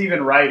like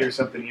Stephen Wright or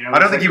something. I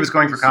don't think he was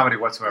going for comedy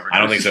whatsoever. I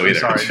don't think so either.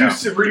 Sorry, too no.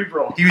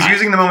 cerebral. He was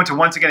using the moment to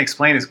once again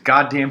explain his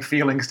goddamn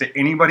feelings to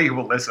anybody who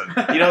will listen.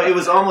 It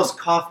was almost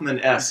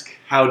Kaufman-esque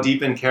how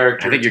deep in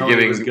character. I think you're Tony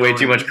giving was way going.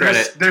 too much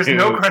credit. There's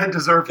no credit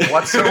deserved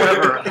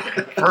whatsoever.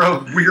 for a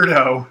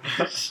weirdo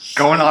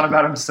going on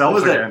about himself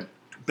What was again. that?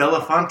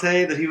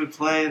 Belafonte that he would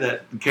play,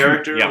 that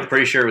character? Yeah, I'm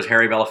pretty sure it was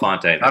Harry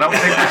Belafonte. I don't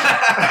think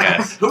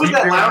Yes. Who was Do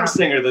that you lounge remember?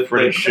 singer that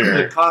Pretty sure.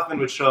 that Coffin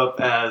would show up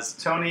as?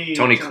 Tony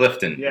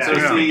Clifton. Yeah. So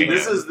Yeah. see,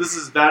 this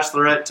is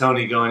Bachelorette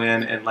Tony going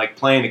in and like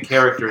playing a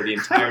character the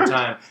entire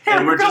time,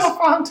 and we're just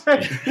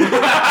Belafonte.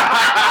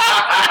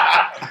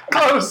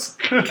 Close.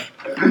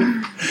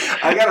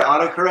 I got to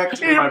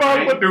autocorrect in my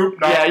brain.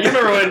 Yeah, you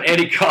remember when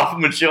Eddie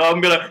Kaufman would show up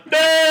and be like, no!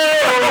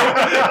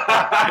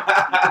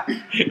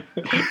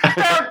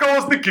 There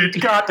goes the Kit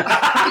Kat.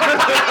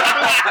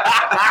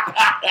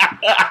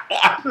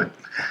 I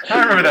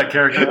remember that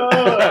character.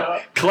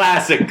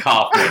 Classic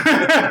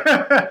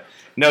Kaufman.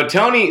 No,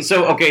 Tony.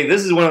 So, okay,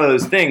 this is one of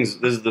those things.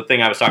 This is the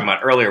thing I was talking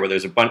about earlier, where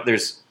there's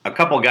a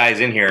couple guys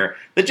in here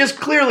that just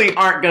clearly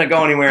aren't going to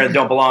go anywhere and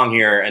don't belong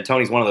here, and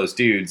Tony's one of those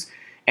dudes.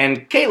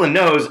 And Caitlin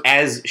knows,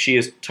 as she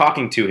is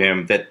talking to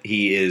him, that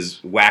he is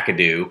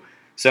wackadoo.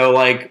 So,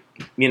 like,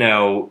 you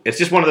know, it's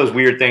just one of those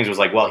weird things. Where it's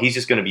like, well, he's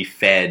just going to be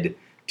fed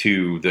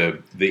to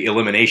the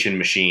elimination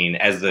machine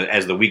as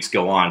the weeks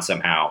go on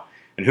somehow,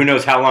 and who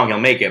knows how long he'll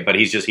make it. But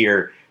he's just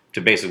here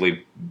to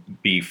basically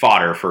be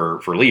fodder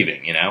for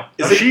leaving. You know,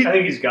 I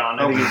think he's gone.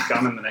 I think he's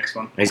gone in the next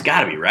one. he's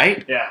got to be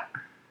right. Yeah.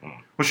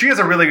 Well, she has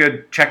a really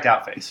good checked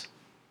out face,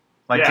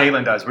 like Yeah.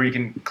 Caitlin does, where you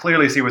can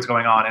clearly see what's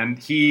going on, and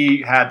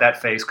he had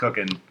that face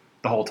cooking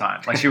the whole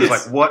time. Like she was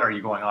like, "What are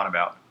you going on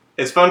about?"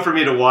 It's fun for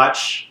me to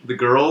watch the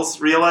girls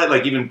realize,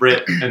 like even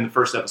Britt in the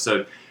first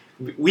episode.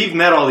 We've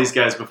met all these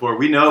guys before.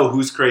 We know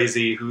who's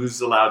crazy, who's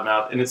a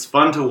loudmouth, and it's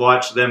fun to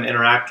watch them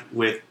interact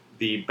with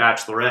the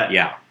Bachelorette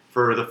Yeah,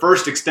 for the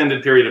first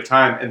extended period of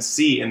time and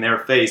see in their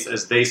face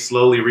as they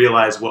slowly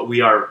realize what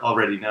we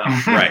already know.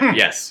 right.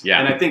 Yes, yeah.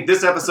 And I think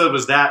this episode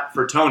was that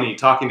for Tony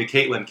talking to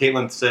Caitlin.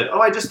 Caitlin said,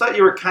 "Oh, I just thought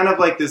you were kind of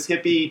like this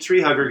hippie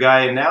tree hugger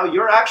guy, and now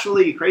you're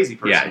actually a crazy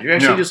person." Yeah, you're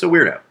actually No. just a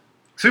weirdo.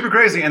 Super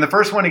crazy, and the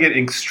first one to get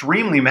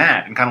extremely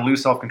mad and kind of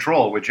lose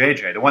self-control with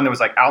JJ, the one that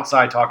was like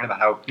outside talking about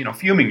how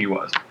fuming he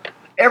was.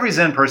 Every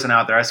Zen person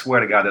out there, I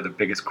swear to God, they're the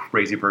biggest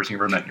crazy person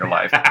you've ever met in your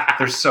life.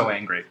 They're so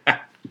angry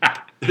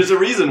There's a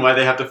reason why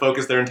they have to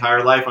focus their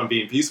entire life on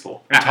being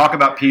peaceful. and talk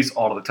about peace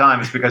all the time.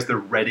 It's because they're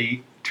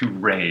ready to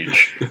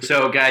rage.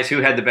 So, guys,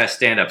 who had the best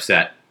stand-up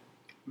set?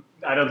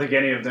 I don't think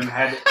any of them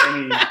had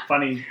any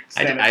funny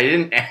stand-up. I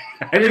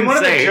didn't one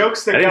of the say.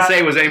 jokes that I didn't got-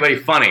 say was anybody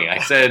funny. I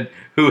said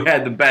who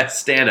had the best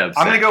stand-up set.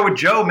 I'm going to go with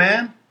Joe,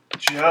 man.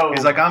 Joe.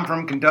 He's like, I'm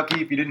from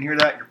Kentucky. If you didn't hear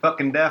that, you're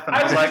fucking deaf. And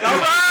I was like, no!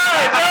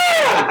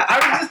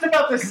 I was just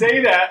about to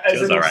say that as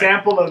Joe's an all right.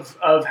 example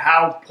of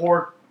how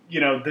poor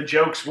the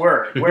jokes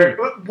were. Where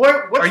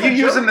what's are you the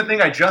using joke? the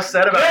thing I just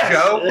said about Yes.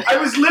 Joe? I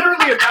was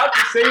literally about to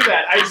say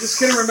that. I just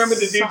couldn't remember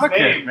the dude's Suck it,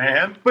 name.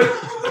 man. But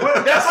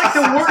that's like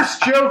the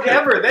worst joke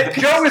ever. That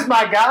Joe is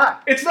my guy.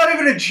 It's not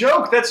even a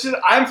joke. That's just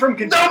I'm from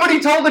Kentucky. Nobody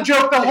told the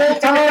joke the whole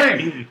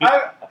time.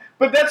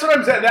 But that's what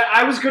I'm saying. That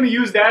I was going to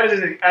use that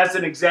as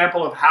an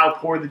example of how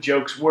poor the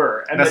jokes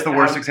were. And That's that- the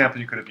worst how-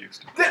 example you could have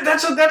used.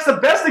 That's the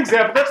best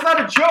example. That's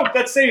not a joke.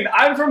 That's saying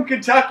I'm from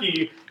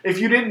Kentucky. If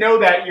you didn't know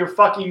that, you're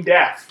fucking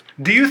deaf.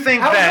 Do you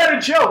think How is that... that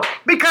a joke?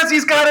 Because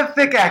he's got a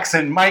thick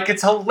accent, Mike.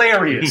 It's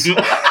hilarious.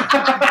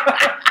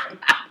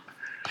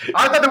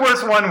 I thought the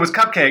worst one was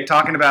Cupcake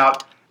talking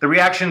about the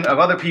reaction of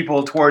other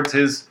people towards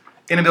his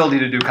inability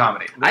to do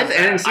comedy. I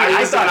I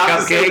thought thought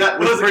to say Cupcake that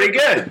was was- pretty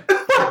good.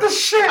 What the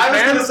shit, I was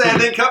man? going to say, I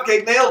think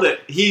Cupcake nailed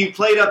it. He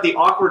played up the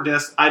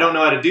awkwardness, I don't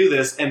know how to do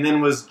this, and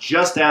then was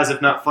just as,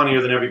 if not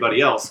funnier than everybody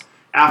else.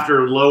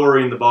 After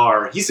lowering the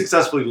bar, he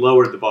successfully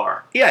lowered the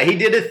bar. Yeah, he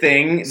did a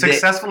thing. that-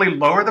 Successfully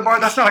lower the bar?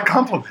 That's not a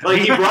compliment.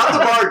 Like, he brought the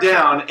bar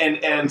down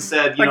and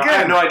said, I Again.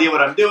 have no idea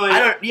what I'm doing.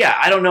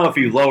 I don't know if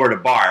he lowered a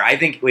bar. I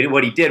think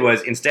what he did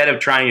was, instead of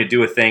trying to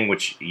do a thing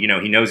which he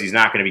knows he's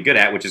not going to be good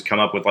at, which is come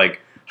up with like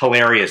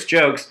hilarious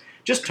jokes,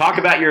 just talk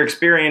about your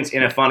experience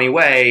in a funny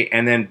way,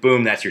 and then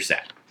boom, that's your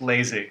set.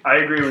 Lazy. I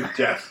agree with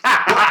Jeff.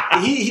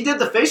 He did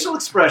the facial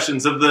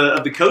expressions of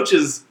the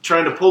coaches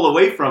trying to pull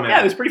away from him.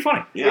 Yeah, it was pretty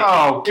funny. Yeah.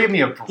 Oh, give me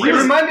a break. He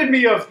reminded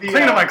me of the.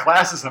 Clean up my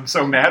glasses. I'm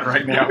so mad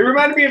right now. It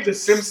reminded me of the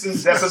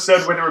Simpsons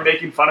episode when they were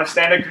making fun of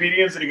stand-up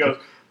comedians, and he goes,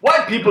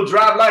 "White people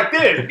drive like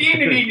this.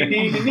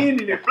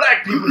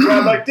 Black people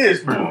drive like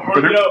this."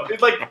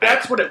 It's like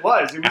that's what it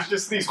was. It was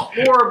just these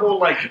horrible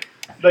like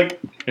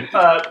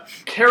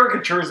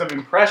caricatures of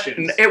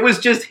impressions. It was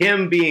just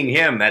him being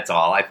him. That's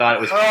all. I thought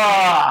it was.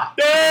 Ah,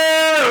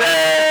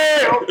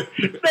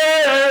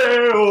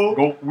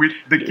 go with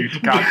the Kit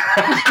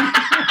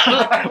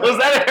Kat. Was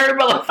that a Harry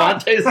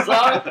Belafonte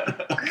song?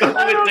 Go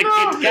with the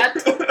Kit Kat.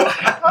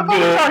 Go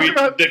with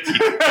the Kit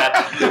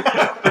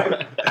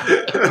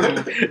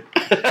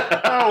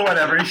Kat. Oh,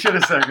 whatever. He should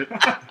have sang it.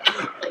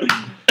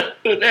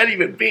 What would that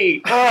even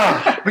be?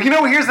 But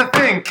here's the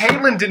thing.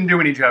 Caitlyn didn't do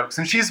any jokes,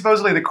 and she's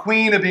supposedly the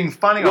queen of being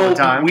funny all the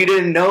time. We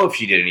didn't know if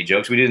she did any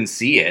jokes. We didn't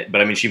see it, but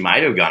I mean, she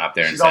might have gone up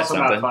there and She's said also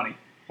something. not funny.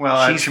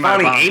 Well, She's she might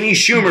have funny. bombed. Amy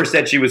Schumer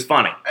said she was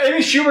funny. Amy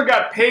Schumer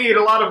got paid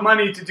a lot of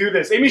money to do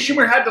this. Amy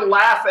Schumer had to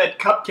laugh at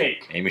Cupcake.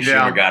 Amy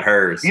Yeah. Schumer got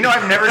hers.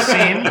 I've never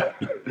seen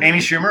Amy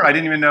Schumer, I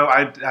didn't even know.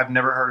 I've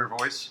never heard her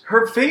voice.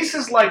 Her face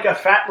is like a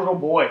fat little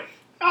boy.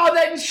 Oh,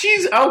 that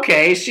she's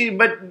okay.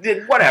 But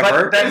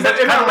whatever. But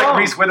that's kind of like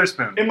Reese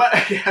Witherspoon.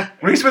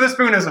 Reese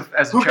Witherspoon as a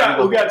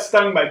who got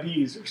stung by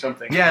bees or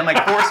something. Yeah, and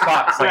like 4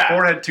 spots, like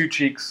forehead, 2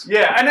 cheeks.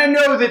 Yeah, and I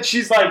know that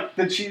she's like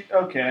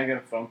Okay, I got a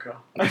phone call.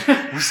 All right,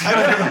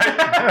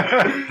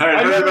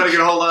 everybody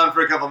can hold on for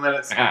a couple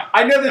minutes.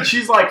 I know that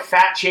she's like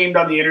fat shamed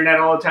on the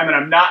internet all the time, and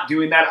I'm not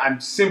doing that. I'm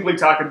simply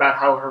talking about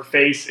how her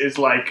face is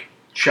like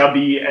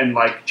chubby and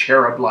like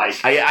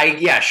cherub-like.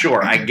 Yeah,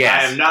 sure, I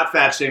guess. I am not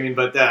fat shaming,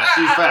 but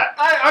she's fat.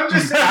 I'm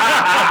just saying.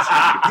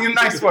 You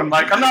nice one,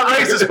 Mike. I'm not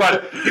racist,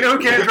 but you know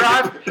who can't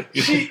drive?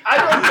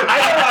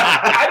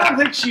 I don't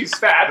think she's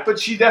fat, but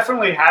she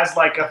definitely has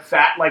like a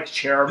fat, like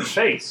cherub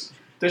face.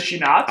 Does she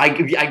not? I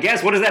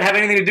guess. What does that have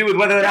anything to do with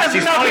whether or not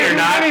she's funny or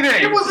not?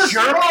 Anything. It was a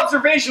simple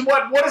observation.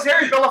 What does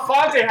Harry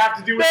Belafonte have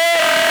to do with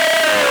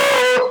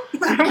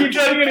Keep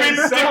singing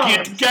his song.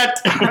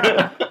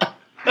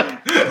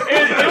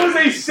 It was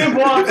a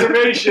simple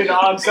observation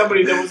on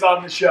somebody that was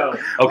on the show.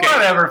 Okay.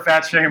 Whatever,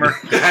 fat shamer.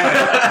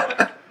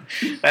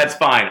 That's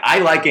fine. I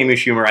like Amy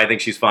Schumer. I think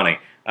she's funny.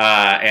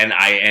 And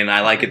I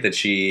like it that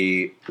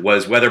she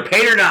was, whether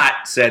paid or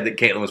not, said that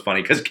Caitlyn was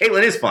funny, because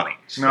Caitlyn is funny.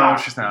 No,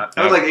 she's not.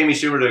 I would like Amy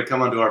Schumer to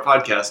come onto our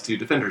podcast to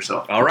defend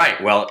herself. All right.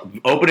 Well,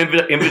 open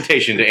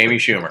invitation to Amy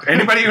Schumer.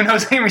 Anybody who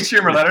knows Amy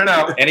Schumer, let her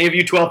know. Any of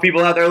you 12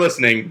 people out there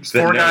listening.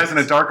 4 guys in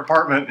a dark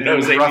apartment in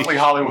roughly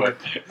Hollywood.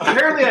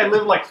 Apparently, I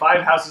live like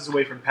 5 houses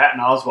away from Patton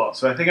Oswalt,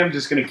 so I think I'm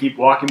just going to keep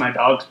walking my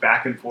dogs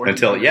back and forth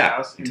until he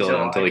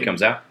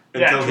comes out.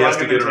 Until he has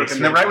to get arrested.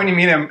 And then right when you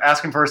meet him,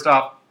 ask him first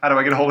off, how do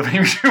I get a hold of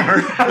Amy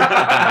Schumer?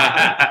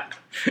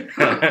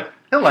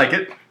 He'll like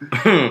it.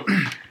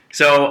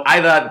 So I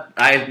thought,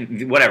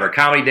 whatever,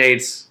 comedy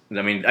dates.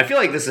 I mean, I feel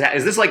like this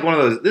is like one of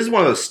those. This is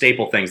one of those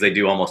staple things they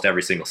do almost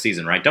every single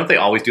season, right? Don't they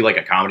always do like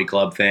a comedy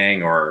club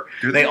thing, or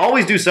they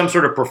always do some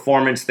sort of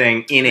performance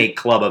thing in a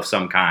club of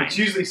some kind? It's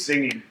usually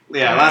singing.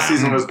 Yeah, last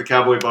season was the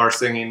Cowboy Bar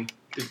singing.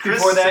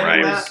 Before that,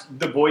 it was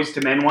the Boys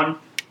to Men one.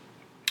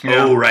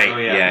 Yeah. Oh, right.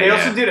 Yeah. They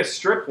also did a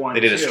strip one.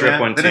 They did a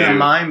strip one, too. They did a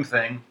mime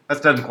thing. That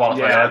doesn't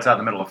qualify. Yeah. That's out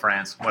in the middle of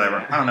France.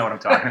 Whatever. I don't know what I'm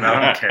talking about.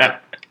 I don't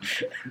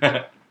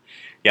care.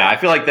 Yeah, I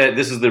feel like that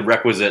this is the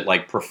requisite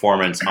like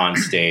performance on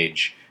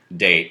stage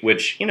date,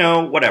 which,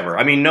 whatever.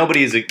 I mean,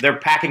 they're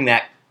packing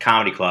that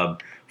comedy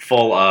club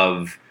full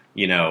of,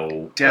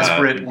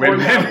 desperate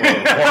women.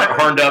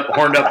 horned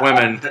up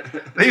women.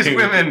 These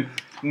women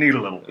need a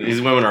little.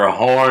 These women are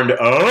horned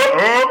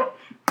up.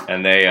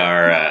 And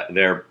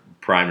they're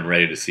primed and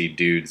ready to see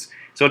dudes.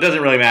 So it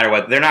doesn't really matter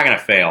what. They're not going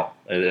to fail.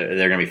 They're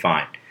going to be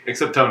fine.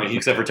 Except Tony.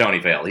 Except for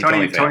Tony failed.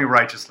 Tony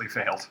righteously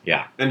failed.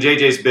 Yeah. And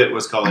JJ's bit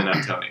was calling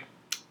out Tony.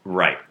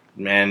 Right.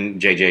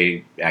 And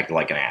JJ acted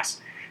like an ass.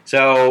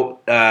 So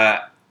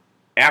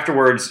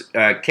afterwards,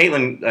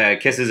 Caitlyn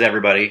kisses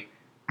everybody.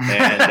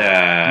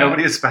 And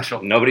nobody is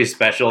special. Nobody's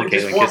special.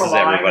 Caitlyn kisses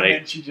everybody.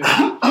 And she just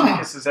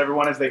kisses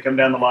everyone as they come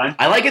down the line.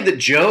 I like it that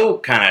Joe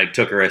kind of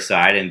took her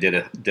aside and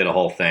did a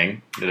whole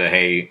thing.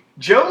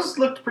 Joe's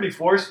looked pretty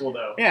forceful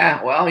though.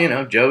 Yeah,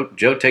 well,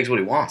 Joe takes what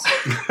he wants.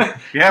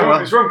 Yeah, well,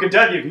 he's from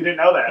Kentucky. If you didn't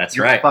know that, that's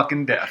you're right.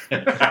 Fucking deaf.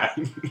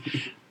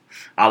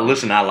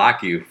 Listen, I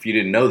like you. If you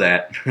didn't know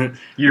that,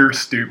 you're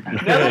stupid.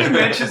 Now that he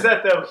mentions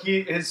that, though,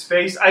 his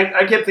face,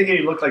 I kept thinking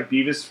he looked like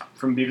Beavis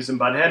from Beavis and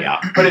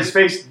Butthead, but his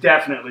face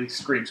definitely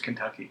screams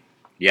Kentucky.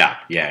 Yeah,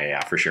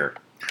 for sure.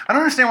 I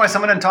don't understand why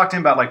someone didn't talk to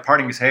him about like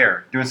parting his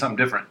hair, doing something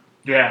different.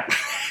 Yeah.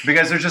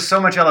 Because there's just so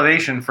much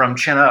elevation from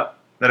chin up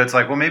that it's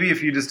like, well, maybe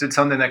if you just did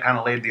something that kind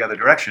of laid the other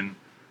direction,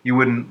 you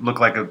wouldn't look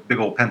like a big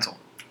old pencil.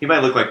 He might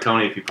look like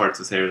Tony if he parts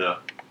his hair, though.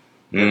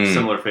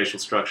 Similar facial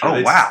structure.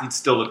 Oh, wow. He'd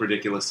still look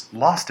ridiculous.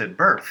 Lost at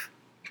birth.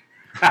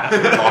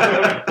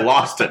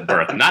 Lost at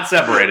birth. Not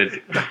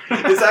separated.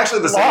 It's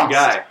actually the same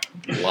guy.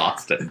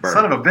 Lost at birth.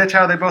 Son of a bitch,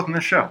 how are they both in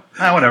this show?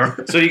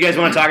 Whatever. So you guys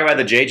want to talk about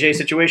the JJ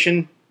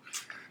situation?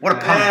 What a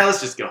punk.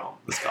 Let's just go home.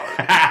 Let's call it.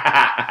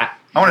 I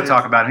want to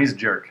talk about him. He's a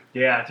jerk.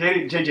 Yeah,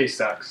 JJ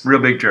sucks. Real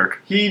big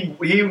jerk.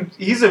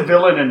 He's a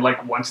villain and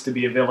like wants to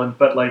be a villain,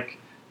 but like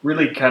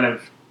really kind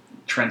of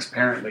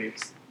transparently.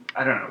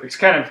 I don't know. It's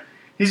kind of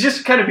he's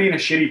just kind of being a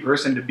shitty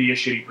person to be a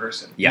shitty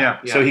person. Yeah.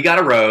 So he got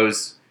a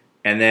rose,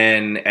 and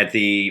then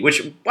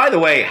which, by the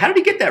way, how did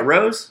he get that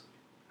rose?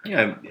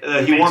 Yeah,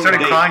 he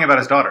started crying about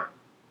his daughter.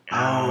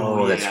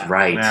 Oh, that's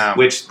right. Yeah.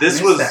 Which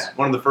this was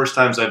one of the first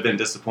times I've been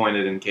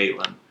disappointed in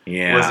Caitlyn.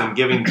 Yeah. Was in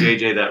giving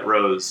JJ that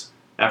rose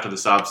after the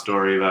sob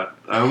story about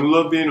I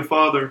love being a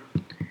father.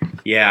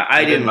 Yeah,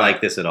 I didn't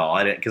like this at all.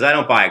 I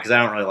don't buy it because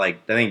I don't really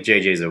like. I think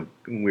JJ's a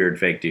weird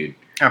fake dude.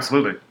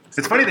 Absolutely.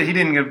 It's funny that he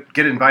didn't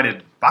get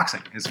invited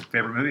boxing. His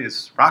favorite movie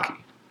is Rocky.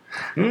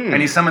 And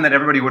he's someone that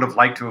everybody would have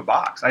liked to have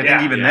boxed. I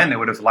think even then they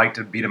would have liked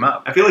to beat him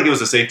up. I feel like it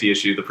was a safety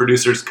issue. The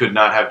producers could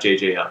not have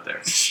JJ out there.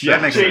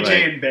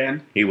 JJ and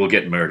Ben. He will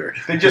get murdered.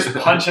 They just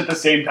punch at the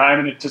same time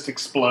and it just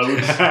explodes. Do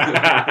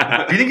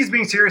you think he's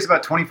being serious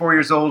about 24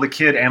 years old, a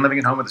kid, and living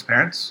at home with his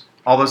parents?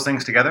 All those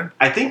things together?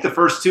 I think the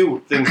first two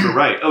things were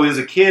right. Oh, he was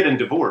a kid and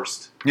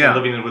divorced. Yeah.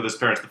 And living with his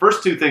parents. The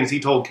first two things he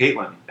told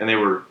Caitlyn, and they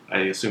were, I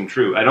assume,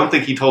 true. I don't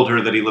think he told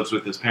her that he lives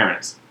with his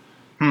parents.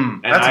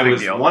 And that's a big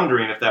deal.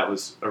 Wondering if that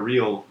was a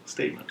real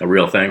statement. A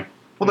real thing.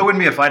 Well, there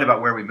wouldn't be a fight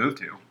about where we moved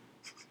to.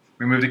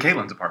 We moved to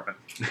Caitlyn's apartment.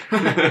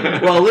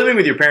 Well, living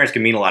with your parents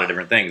can mean a lot of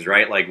different things,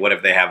 right? Like, what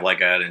if they have like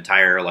an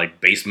entire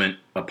like basement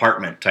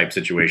apartment type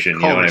situation? You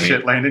know Holy what I mean?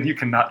 shit, Landon, you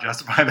cannot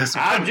justify this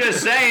one. I'm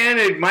just saying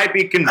it might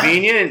be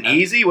convenient and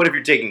easy. What if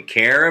you're taking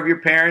care of your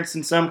parents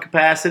in some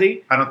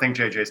capacity? I don't think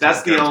JJ's That's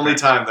taking the care of only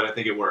his parents. time that I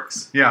think it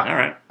works. Yeah. All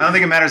right. I don't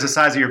think it matters the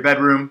size of your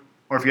bedroom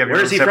or if you have your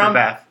Where own is he separate from?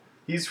 bath.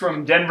 He's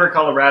from Denver,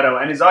 Colorado,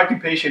 and his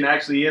occupation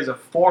actually is a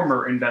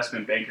former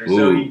investment banker. So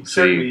Ooh, he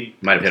so you certainly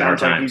might have hit hard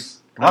sounds like times. he's-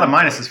 A lot of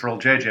minuses for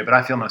old JJ, but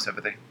I feel no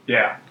sympathy.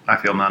 Yeah, I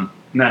feel none.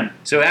 none.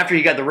 So after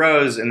he got the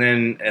rose, and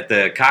then at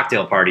the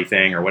cocktail party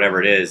thing or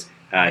whatever it is,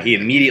 he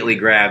immediately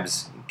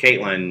grabs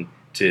Caitlyn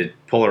to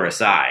pull her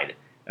aside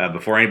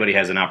before anybody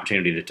has an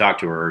opportunity to talk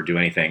to her or do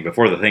anything,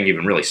 before the thing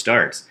even really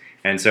starts.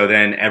 And so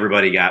then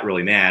everybody got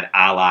really mad,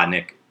 a la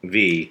Nick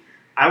V.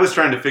 I was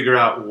trying to figure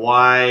out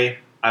why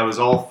I was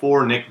all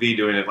for Nick V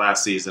doing it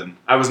last season.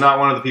 I was not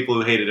one of the people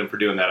who hated him for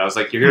doing that. I was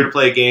like, you're here to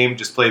play a game,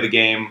 just play the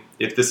game.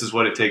 If this is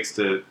what it takes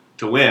to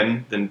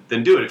win, then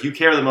do it. If you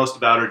care the most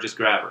about her, just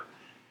grab her.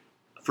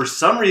 For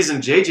some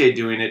reason, JJ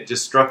doing it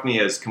just struck me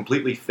as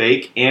completely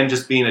fake and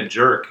just being a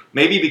jerk.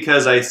 Maybe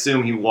because I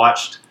assume he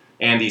watched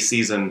Andy's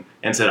season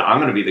and said, I'm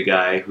going to be the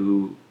guy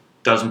who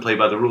doesn't play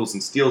by the rules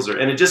and steals her.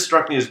 And it just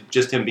struck me as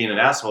just him being an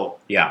asshole.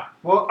 Yeah.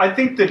 Well, I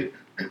think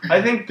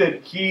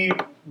that he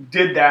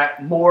did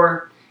that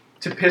more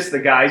to piss the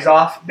guys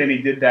off than he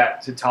did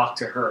that to talk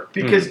to her.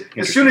 Because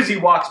as soon as he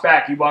walks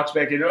back and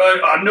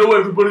I know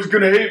everybody's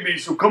going to hate me,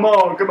 so come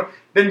on.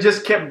 Then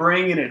just kept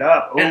bringing it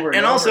up over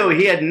And also,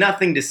 he had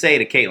nothing to say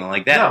to Caitlyn.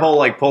 Like, that whole,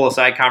 like, pull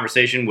aside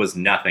conversation was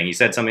nothing. He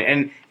said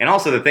something. And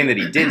also the thing that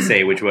he did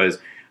say, which was,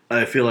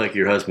 I feel like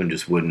your husband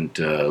just wouldn't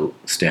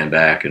stand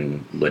back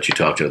and let you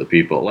talk to other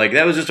people. Like,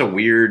 that was just a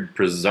weird,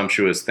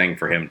 presumptuous thing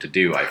for him to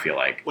do, I feel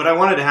like. What I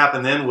wanted to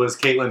happen then was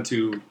Caitlyn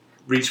to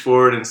reach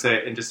forward and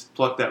say, and just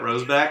pluck that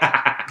rose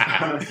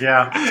back.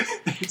 Yeah.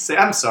 Say,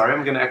 I'm sorry,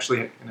 I'm gonna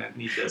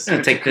need this.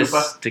 Take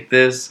this, take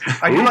this.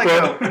 I do like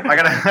I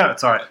gotta.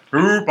 It's all right.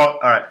 All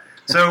right.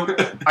 So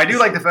I do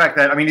like the fact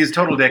that he's a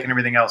total dick and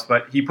everything else,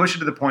 but he pushed it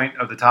to the point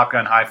of the Top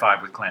Gun high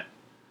five with Clint,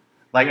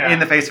 in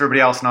the face of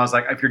everybody else. And I was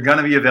like, if you're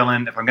gonna be a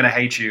villain, if I'm gonna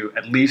hate you,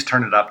 at least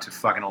turn it up to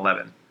fucking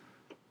 11.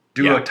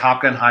 Do a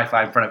Top Gun high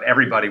five in front of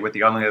everybody with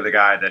the only other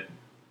guy that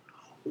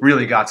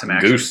really got some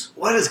action. Goose.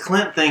 What is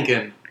Clint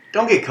thinking?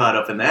 Don't get caught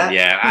up in that.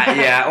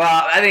 Yeah.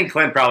 Well, I think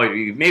Clint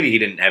maybe he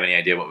didn't have any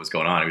idea what was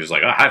going on. He was just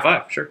like, oh, high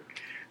five, sure.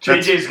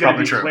 JJ's going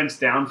to be true. Clint's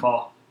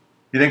downfall.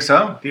 You think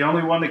so? The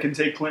only one that can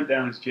take Clint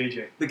down is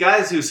JJ. The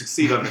guys who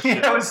succeed on this show.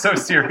 That was so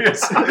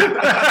serious.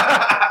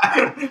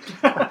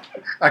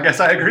 I guess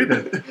I agree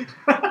then.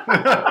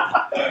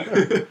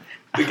 The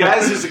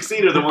guys who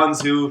succeed are the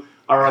ones who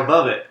are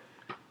above it.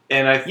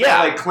 And I feel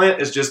like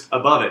Clint is just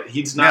above it.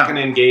 He's not going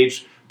to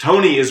engage.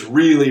 Tony is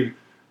really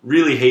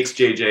hates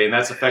JJ, and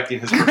that's affecting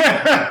his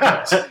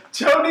performance.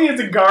 Tony is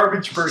a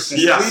garbage person.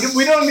 Yes.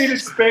 We don't need to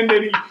spend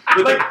any...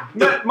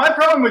 my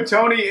problem with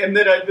Tony, and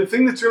that the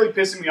thing that's really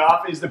pissing me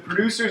off, is the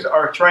producers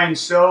are trying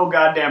so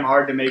goddamn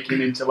hard to make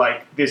him into,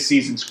 this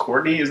season's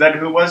Courtney. Is that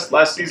who it was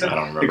last season? I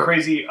don't remember. The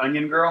crazy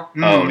onion girl?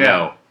 Oh,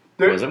 no.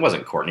 There- It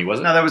wasn't Courtney, was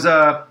it? No, that was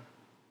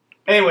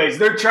Anyways,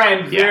 they're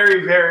trying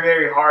very, very,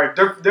 very hard.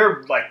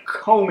 They're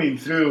combing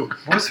through.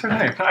 what was her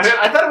name?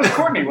 I thought it was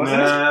Courtney, wasn't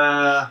it?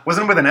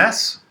 Wasn't it with an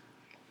S?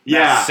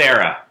 Yeah.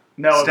 Sarah.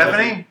 No, it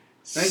wasn't.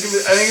 Stephanie?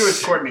 I think it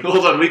was Courtney.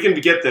 Hold on, we can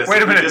get this.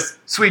 Wait a We minute. just-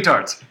 Sweet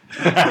tarts.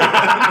 Because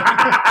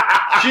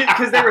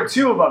there were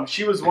two of them.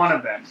 She was one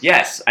of them.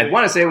 Yes, I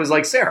want to say it was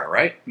like Sarah,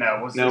 right? No,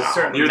 it was No,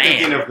 certainly. you're Man.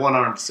 thinking of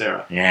one-armed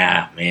Sarah.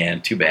 Yeah,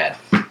 man, too bad.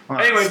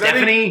 Anyways,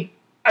 Stephanie?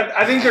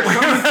 I think they're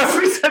coming.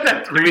 We said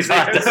that 3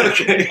 times.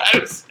 Okay.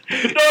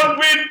 Don't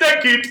win the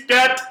Kit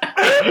Kat!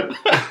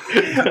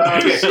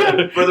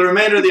 Okay. For the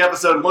remainder of the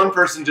episode, one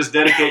person just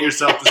dedicate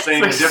yourself to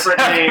saying a different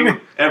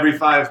name every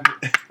 5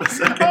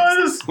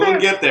 seconds. We'll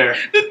get there.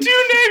 The two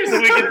names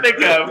that we can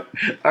think of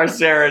are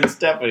Sarah and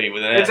Stephanie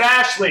with an It's S.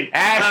 Ashley.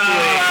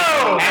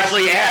 Ashley. Oh!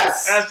 Ashley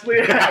S. Ashley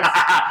S.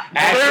 Ashley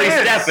There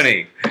it is.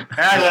 Stephany.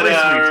 Ashley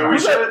Are we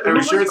Sweet sure,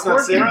 Who it's was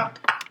not Sarah?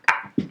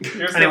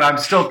 Anyway, I'm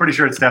still pretty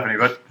sure it's Stephanie,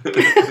 but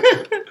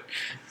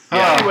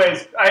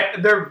Anyways,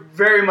 they're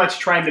very much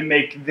trying to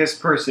make this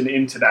person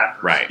into that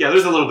person. Right. Yeah,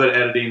 there's a little bit of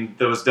editing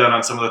that was done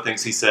on some of the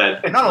things he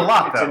said. not a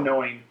lot, It's though.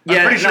 annoying. I'm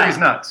Yeah, pretty sure no. he's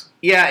nuts.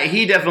 Yeah,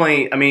 he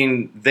definitely,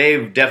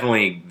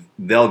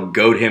 they'll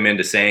goad him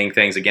into saying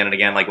things again and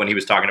again, like when he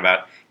was talking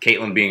about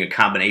Caitlyn being a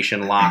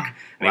combination lock,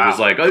 and he was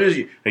like, "Oh,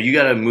 you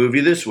got to move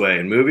you this way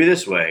and move you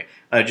this way.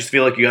 I just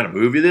feel like you got to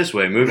move you this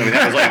way, move." I mean,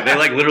 that was like they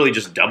literally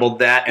just doubled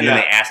that, and then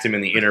they asked him in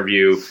the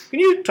interview,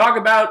 "Can you talk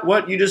about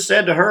what you just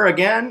said to her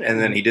again?" And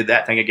then he did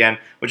that thing again,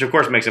 which of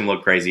course makes him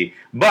look crazy.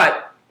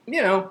 But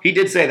he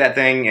did say that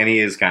thing, and he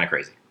is kind of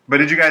crazy. But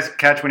did you guys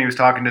catch when he was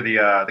talking to the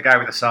guy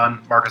with the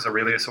son, Marcus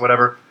Aurelius or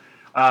whatever?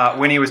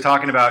 when he was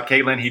talking about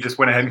Caitlyn, he just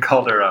went ahead and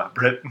called her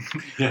Brit.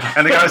 Yeah.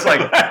 And the guy was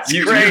like,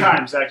 Three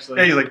times, actually.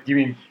 Yeah, he's like, you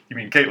mean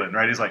Caitlyn,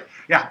 right? He's like,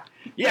 yeah.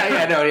 Yeah.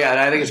 And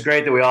I think it's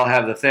great that we all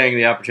have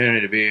the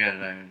opportunity to be.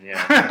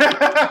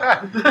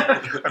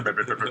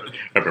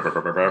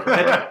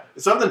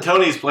 Something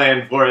Tony's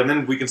playing for, and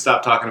then we can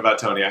stop talking about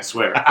Tony, I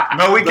swear.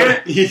 No, we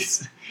But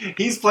can't.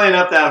 he's playing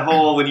up that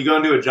whole, when you go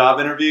into a job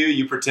interview,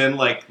 you pretend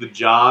like the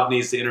job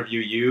needs to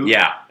interview you.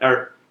 Yeah.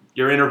 Or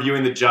you're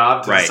interviewing the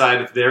job to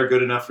decide if they're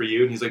good enough for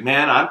you. And he's like,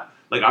 man, I'm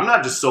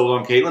not just sold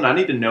on Caitlyn. I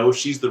need to know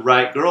she's the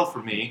right girl for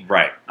me.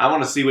 Right. I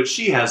want to see what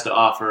she has to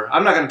offer.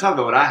 I'm not going to talk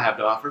about what I have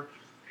to offer.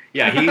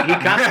 Yeah, he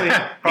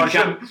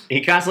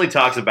constantly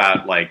talks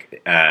about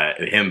like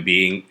him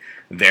being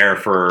there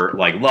for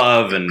like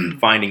love and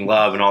finding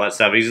love and all that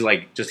stuff. He's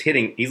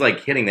hitting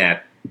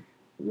that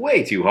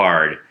way too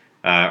hard,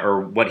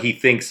 or what he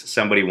thinks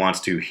somebody wants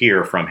to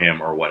hear from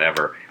him or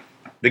whatever.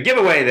 The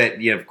giveaway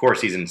that, of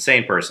course, he's an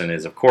insane person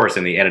is, of course,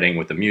 in the editing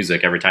with the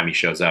music. Every time he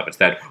shows up, it's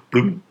that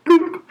bloop,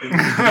 bloop.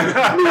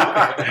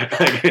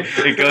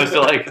 It goes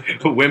to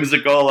like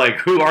whimsical, like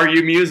 "Who are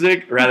you?"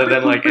 music rather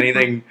than like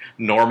anything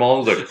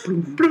normal. Like,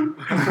 bloop,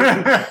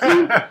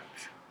 bloop.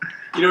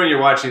 You know when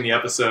you're watching the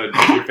episode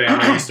with your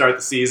family, you start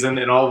the season,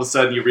 and all of a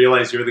sudden you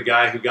realize you're the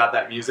guy who got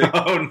that music.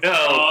 Oh no!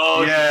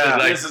 Oh yeah,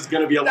 this is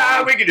going to be a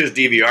long. We could just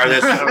DVR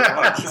this.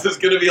 This is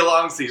going to be a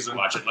long season.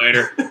 Watch it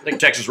later. I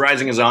think Texas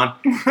Rising is on.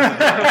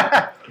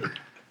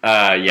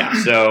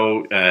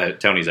 So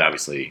Tony's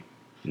obviously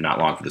not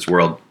long for this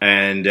world,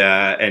 and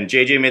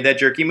JJ made that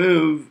jerky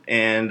move,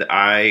 and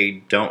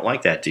I don't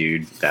like that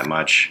dude that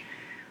much.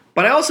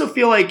 But I also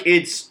feel like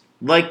it's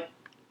like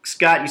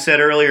Scott, you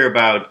said earlier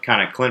about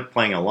kind of Clint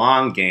playing a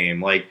long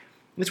game. Like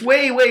it's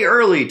way, way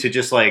early to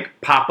just like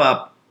pop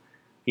up,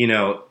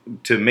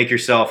 to make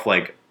yourself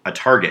like a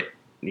target,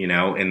 in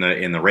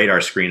the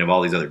radar screen of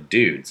all these other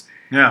dudes.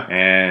 Yeah.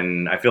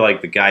 And I feel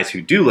like the guys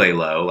who do lay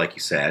low, like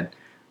you said,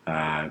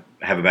 have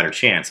a better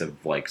chance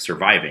of like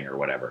surviving or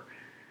whatever.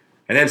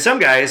 And then some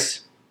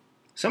guys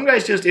just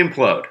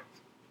implode,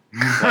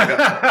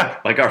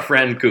 like our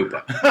friend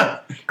Koopa.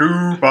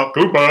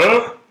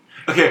 Koopa.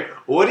 Okay,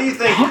 what do you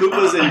think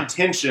Koopa's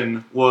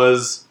intention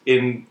was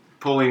in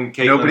pulling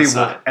Caitlyn Nobody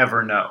aside? will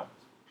ever know.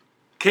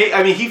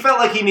 He felt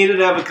like he needed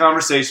to have a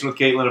conversation with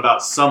Caitlyn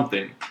about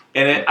something,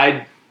 and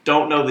I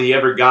don't know that he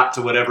ever got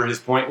to whatever his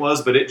point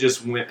was, but it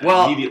just went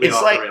immediately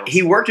off the rails.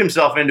 He worked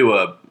himself into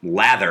a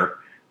lather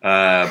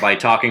by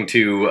talking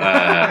to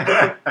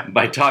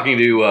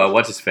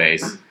what's his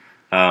face.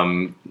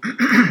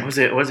 Was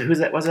it who's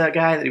that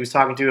guy that he was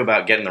talking to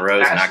about getting the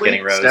rose and not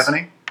getting rose?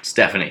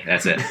 Stephanie,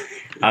 that's it.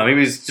 He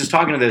was just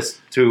talking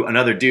to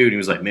another dude. He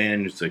was like,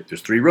 "Man, it's like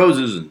there's 3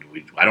 roses, and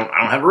I don't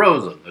have a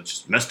rose. That's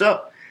just messed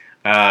up."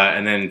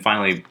 And then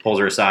finally pulls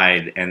her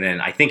aside, and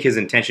then I think his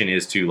intention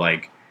is to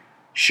like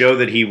show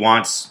that he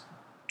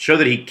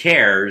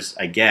cares,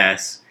 I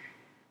guess.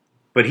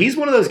 But he's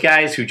one of those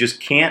guys who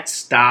just can't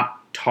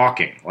stop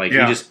talking. Like he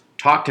just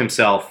talked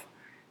himself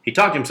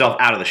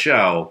out of the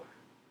show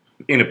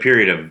in a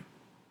period of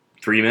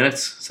 3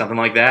 minutes, something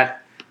like that.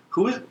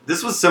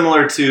 This was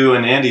similar to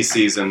an Andy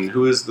season.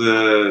 Who is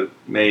the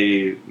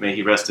may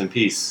he rest in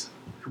peace?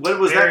 What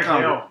was Eric that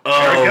comment? Hill.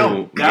 Oh, Eric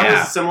Hill. That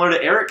was similar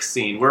to Eric's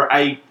scene, where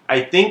I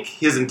think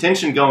his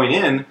intention going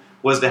in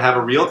was to have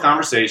a real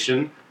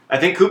conversation. I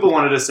think Koopa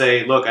wanted to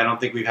say, look, I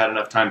don't think we've had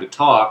enough time to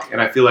talk,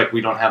 and I feel like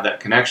we don't have that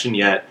connection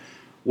yet.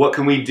 What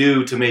can we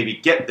do to maybe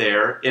get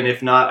there? And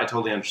if not, I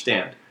totally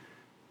understand.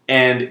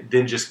 And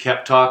then just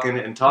kept talking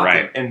and talking.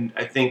 Right. And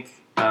I think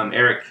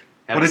Eric...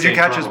 Well, did you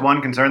catch his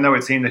one concern, though?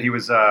 It seemed that he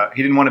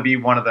didn't want to be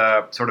one of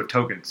the sort of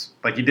tokens.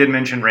 Like, he did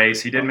mention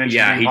race. He did mention...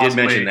 Yeah, he did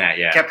mention that,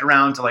 yeah. Kept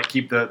around to, like,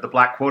 keep the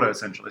black quota,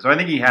 essentially. So I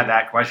think he had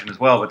that question as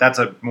well, but that's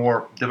a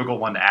more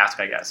difficult one to ask,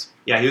 I guess.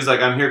 Yeah, he was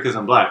like, I'm here because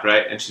I'm black,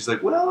 right? And she's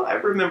like, well, I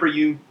remember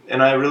you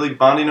and I really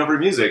bonding over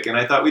music, and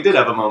I thought we did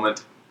have a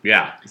moment.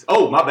 Yeah.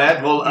 Oh, my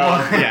bad. Well,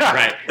 yeah,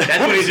 right.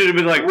 That's what he should have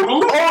been like,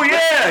 oh,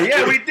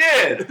 yeah, we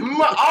did.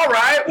 All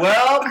right,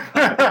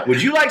 well,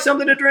 would you like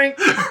something to drink?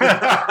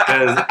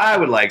 Because I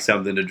would like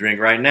something to drink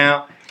right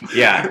now.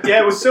 Yeah.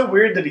 Yeah, it was so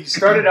weird that he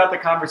started out the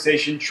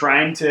conversation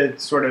trying to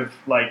sort of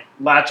like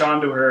latch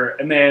onto her,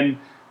 and then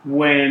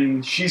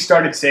when she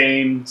started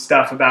saying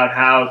stuff about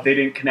how they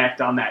didn't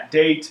connect on that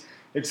date,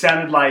 it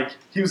sounded like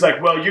he was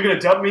like, well, you're going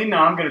to dump me? No,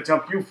 I'm going to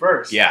dump you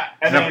first. Yeah.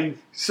 And then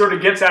sort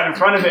of gets out in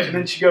front of it, and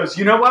then she goes,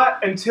 you know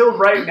what? Until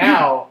right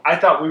now, I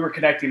thought we were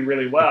connecting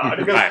really well. And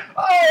he goes,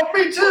 oh,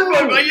 me too.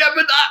 Yeah,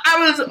 but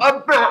I was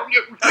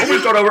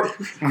start over.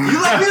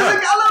 You love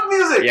music? I love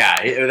music.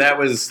 Yeah, that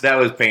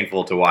was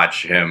painful to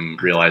watch him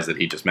realize that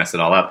he just messed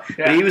it all up.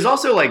 Yeah. But he was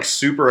also like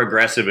super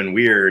aggressive and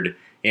weird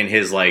in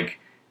his like,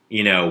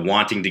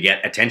 wanting to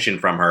get attention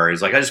from her.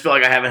 He's like, I just feel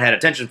like I haven't had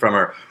attention from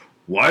her.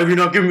 Why have you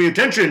not given me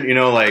attention?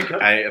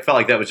 I felt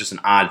like that was just an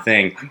odd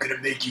thing. I'm going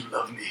to make you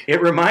love me. It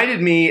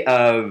reminded me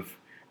of...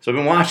 So I've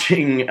been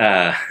watching,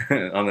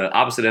 on the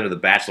opposite end of the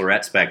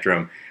Bachelorette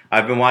spectrum,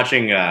 I've been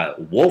watching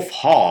Wolf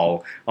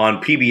Hall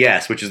on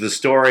PBS, which is the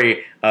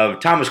story of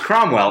Thomas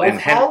Cromwell in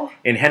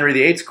Henry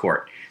VIII's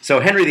court. So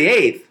Henry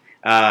VIII,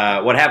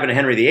 what happened to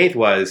Henry VIII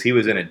was he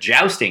was in a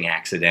jousting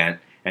accident,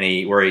 and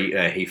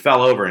he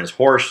fell over and his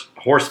horse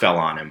fell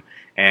on him,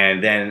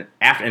 and then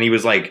he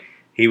was like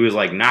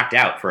knocked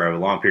out for a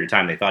long period of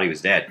time. They thought he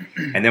was dead,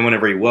 and then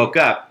whenever he woke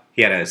up,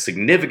 he had a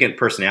significant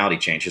personality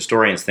change.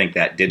 Historians think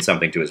that did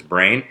something to his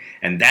brain,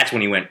 and that's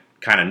when he went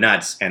kind of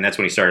nuts, and that's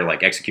when he started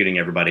like executing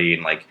everybody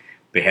and like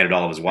beheaded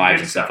all of his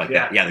wives and stuff like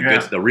that. Yeah,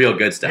 the real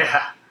good stuff.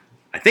 Yeah.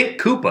 I think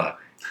Koopa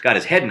got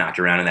his head knocked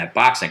around in that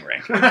boxing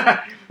ring.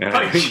 By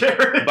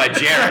Jared.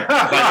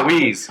 By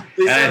Louise.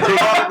 They sent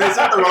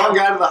the wrong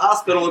guy to the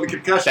hospital with a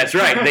concussion. That's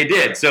right, they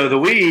did. So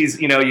Louise,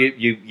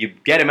 you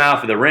get him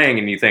out of the ring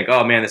and you think,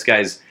 oh man, this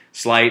guy's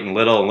slight and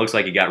little and looks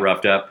like he got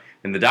roughed up.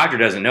 And the doctor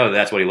doesn't know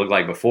that's what he looked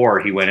like before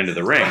he went into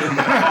the ring.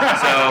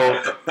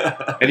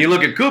 And you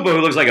look at Koopa,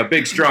 who looks like a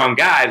big, strong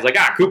guy. It's like,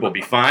 Koopa will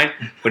be fine.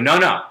 But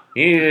no.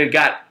 He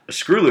got a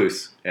screw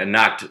loose and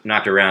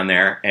knocked around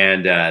there.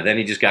 And then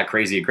he just got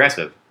crazy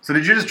aggressive. So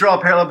did you just draw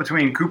a parallel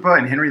between Koopa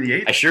and Henry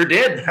VIII? I sure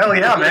did. Hell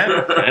yeah,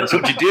 man. That's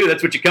what you do.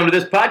 That's what you come to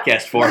this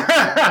podcast for.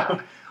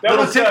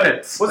 Little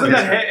tidbits. Wasn't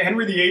that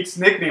Henry VIII's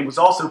nickname was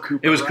also Koopa?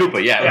 It was right?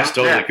 Koopa, yeah. It was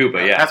totally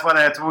Koopa, yeah. That's why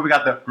we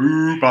got the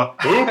Koopa.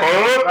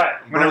 Right.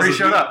 Whenever he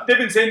showed up. They've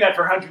been saying that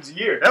for hundreds of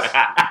years.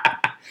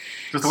 Yep.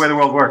 Just the way the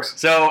world works.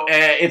 So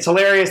it's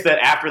hilarious that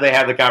after they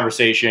have the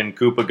conversation,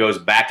 Koopa goes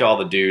back to all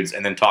the dudes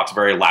and then talks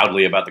very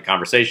loudly about the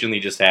conversation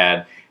he just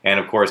had. And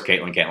of course,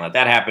 Caitlin can't let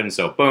that happen.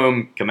 So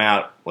boom, come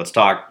out, let's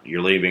talk.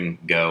 You're leaving,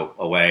 go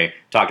away.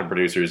 Talk to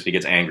producers. He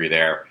gets angry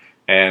there.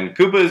 And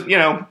Koopa's,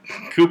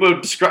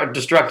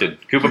 destructed.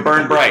 Koopa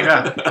burned bright.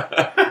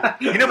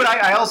 Yeah. But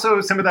I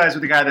also sympathize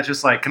with the guy that's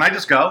just like, can I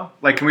just go?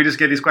 Like, can we just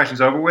get these questions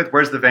over with?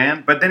 Where's the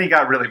van? But then he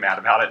got really mad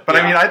about it. But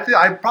I mean,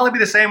 I'd probably be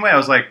the same way. I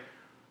was like,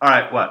 all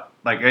right, what?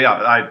 Like,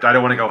 I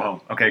don't want to go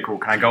home. Okay, cool.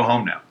 Can I go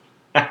home now?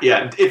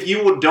 Yeah, if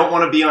you don't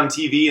want to be on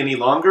TV any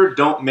longer,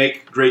 don't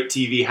make great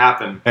TV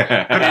happen.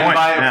 And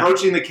by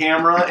approaching the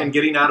camera and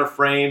getting out of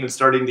frame and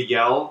starting to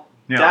yell,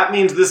 that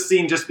means this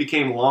scene just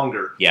became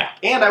longer. Yeah.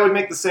 And I would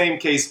make the same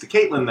case to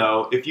Caitlin,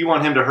 though. If you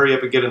want him to hurry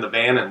up and get in the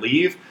van and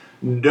leave,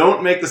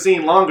 don't make the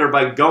scene longer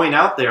by going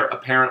out there,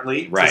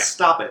 apparently, to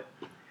stop it.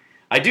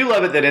 I do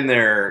love it that in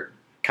their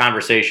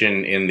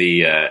conversation in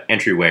the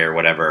entryway or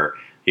whatever,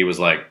 he was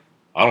like,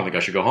 I don't think I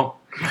should go home.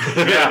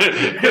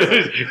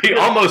 He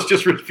almost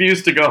just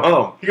refused to go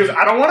home. He goes,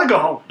 I don't want to go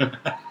home.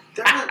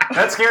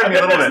 That scared me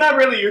a little bit. That's not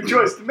really your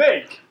choice to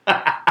make.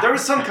 There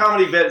was some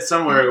comedy bit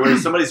somewhere where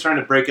somebody's trying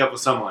to break up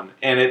with someone,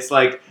 and it's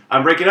like,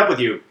 I'm breaking up with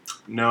you.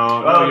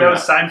 No. Oh, that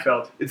was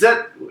Seinfeld. Is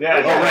that?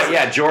 Yeah. Oh, right.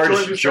 Yeah, George.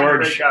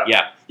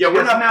 Yeah. Yeah,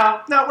 we're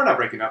not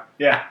breaking up.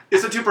 Yeah.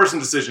 It's a two-person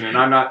decision, and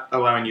I'm not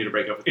allowing you to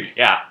break up with me.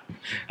 Yeah.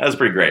 That was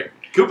pretty great.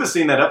 Koopa's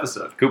seen that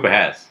episode. Koopa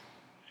has.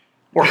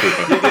 Poor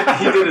Koopa.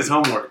 He did his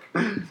homework.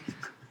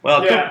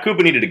 Well,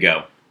 Koopa needed to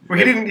go. Well,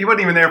 he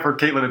wasn't even there for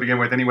Caitlin to begin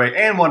with anyway,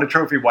 and wanted a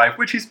trophy wife,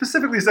 which he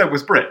specifically said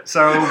was Britt.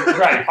 So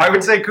I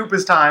would say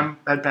Koopa's time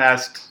had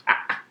passed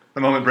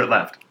the moment Britt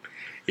left.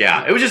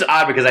 Yeah, it was just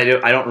odd because I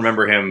don't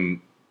remember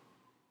him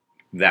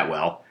that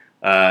well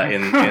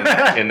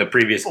in the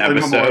previous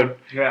episode.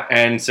 Yeah,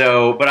 and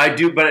so, but I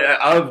do. But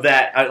of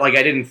that, I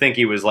didn't think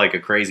he was like a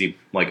crazy,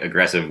 like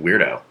aggressive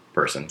weirdo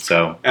person.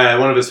 So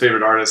one of his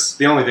favorite artists.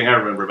 The only thing I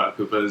remember about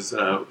Koopa is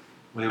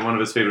one of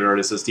his favorite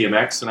artists is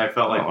DMX, and I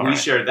felt like we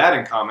shared that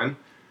in common.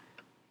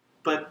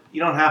 But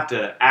you don't have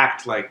to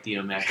act like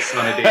DMX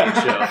on a dating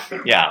show.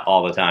 Yeah,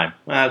 all the time.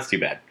 Well, that's too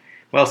bad.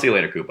 Well, see you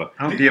later, Koopa.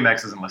 I hope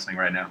DMX isn't listening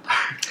right now.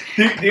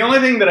 The only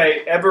thing that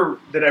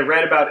I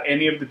read about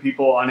any of the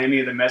people on any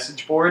of the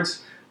message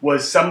boards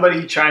was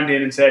somebody chimed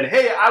in and said,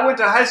 "Hey, I went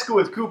to high school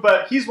with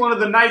Koopa. He's one of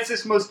the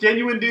nicest, most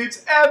genuine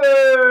dudes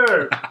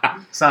ever."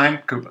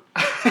 Signed, Koopa.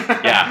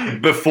 Yeah,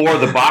 before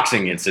the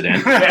boxing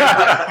incident.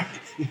 Yeah.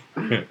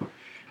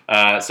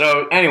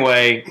 So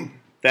anyway,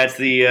 that's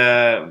the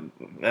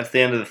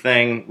end of the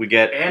thing. We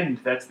get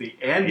That's the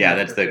end. Yeah,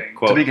 that's the thing.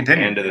 quote. To be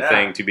continued. End of the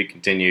thing. To be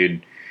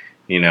continued.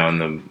 In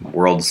the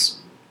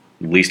world's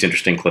least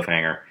interesting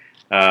cliffhanger.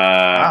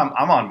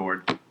 I'm on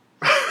board.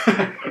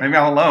 Maybe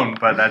I'm alone,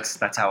 but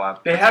that's how I.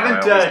 They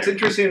haven't. It's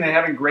interesting. They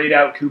haven't grayed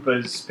out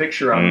Koopa's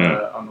picture on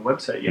the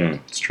website yet.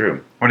 It's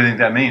true. What do you think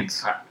that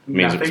means? It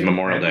means it's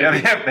Memorial Day. Yeah, they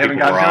haven't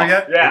gotten to it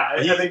yet.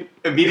 Yeah, He I think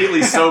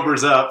immediately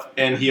sobers up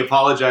and he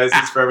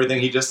apologizes for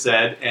everything he just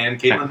said, and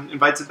Caitlin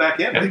invites it back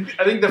in.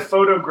 I think the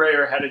photo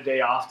grayer had a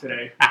day off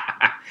today.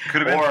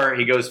 Could have been. Or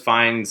he goes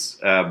finds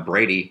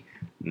Brady.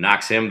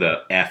 Knocks him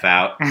the F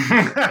out,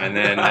 and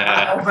then...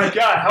 oh my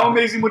God, how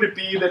amazing would it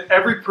be that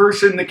every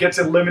person that gets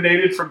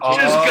eliminated from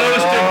just goes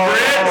to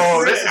Britt?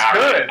 Oh, this is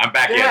good. I'm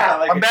back in.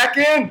 I'm back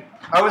in.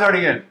 I was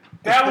already in.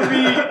 That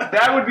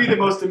would be the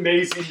most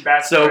amazing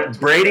bachelorette. So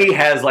Brady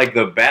has like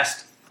the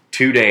best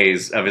 2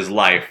 days of his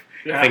life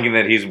thinking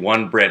that he's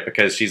won Britt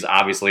because she's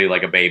obviously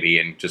like a baby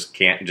and just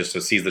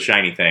sees the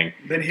shiny thing.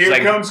 Then here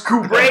comes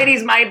Koopa.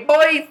 Brady's my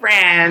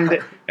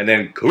boyfriend! And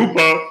then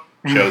Koopa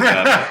shows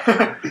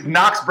up.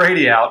 Knocks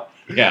Brady out.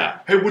 Yeah.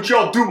 Hey, what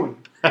y'all doing?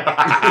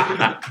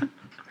 I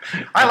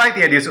like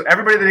the idea. So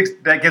everybody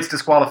that gets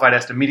disqualified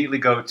has to immediately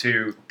go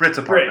to Britt's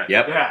apartment.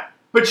 Yep. Yeah.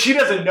 But she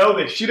doesn't know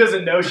this. She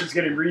doesn't know she's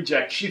getting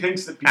reject. She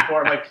thinks that people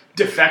are like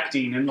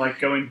defecting and like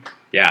going.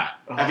 Yeah.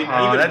 I mean,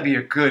 Oh, even, that'd be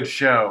a good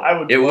show. I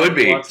would. It love would to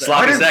be. watch that.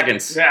 Sloppy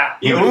seconds. Yeah.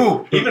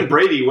 even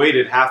Brady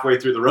waited halfway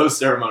through the rose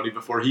ceremony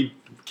before he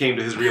came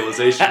to his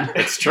realization.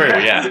 It's true,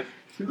 yeah.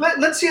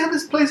 Let's see how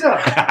this plays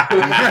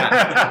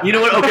out. You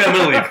know what? Okay, I'm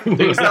going to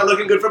leave. It's not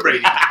looking good for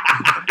Brady.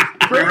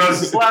 3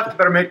 roses left.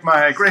 Better make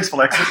my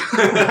graceful exit.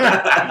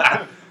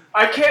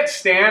 I can't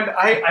stand.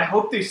 I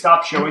hope they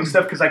stop showing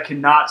stuff because I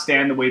cannot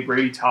stand the way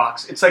Brady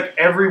talks. It's like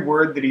every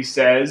word that he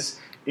says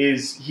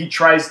is he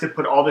tries to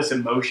put all this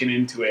emotion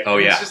into it. Oh,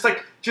 yeah. It's just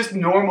like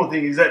normal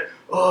thing. He's like,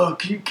 oh,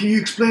 can you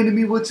explain to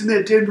me what's in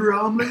that Denver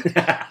omelet?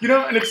 You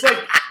know, and it's like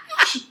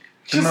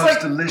The just most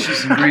like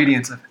delicious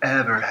ingredients I've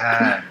ever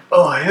had.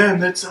 oh ham,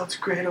 that sounds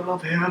great. I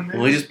love ham. Man.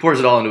 Well, he just pours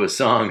it all into his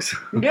songs.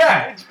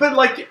 Yeah, but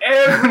like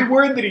every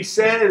word that he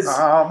says,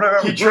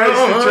 he tries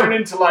to turn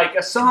into like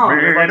a song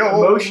with like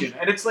emotion,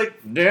 and it's like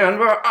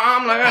Denver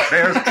omelet.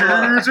 There's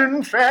cheese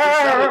and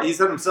fat. He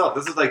said himself,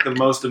 this is like the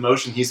most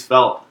emotion he's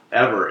felt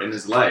ever in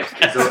his life.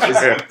 So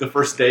it's the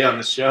first day on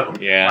the show.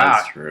 Yeah, Wow.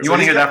 that's true. You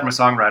want to hear that from a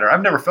songwriter?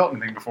 I've never felt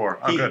anything before.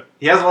 Oh, good.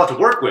 He has a lot to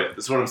work with.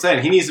 That's what I'm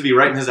saying. He needs to be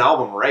writing his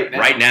album right now.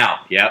 Right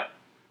now, yep.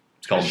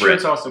 It's called his Brit.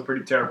 shirt's also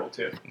pretty terrible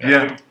too.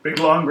 Yeah. Big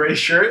long gray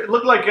shirt. It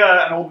looked like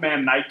an old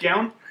man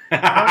nightgown. Oh,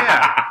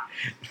 yeah.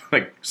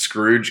 Like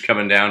Scrooge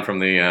coming down from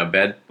the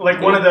bed.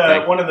 Like one of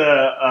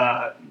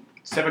the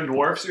Seven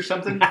Dwarfs or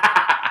something.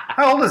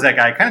 How old is that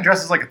guy? Kind of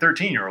dresses like a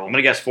 13-year-old. I'm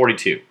going to guess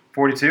 42.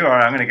 42? All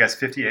right, I'm going to guess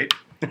 58.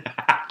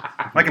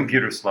 My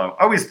computer's slow.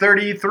 Oh, he's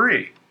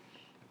 33.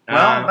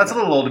 Well, that's a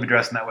little old to be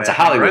dressed in that way. It's a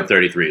Hollywood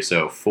 33,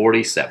 so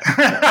 47.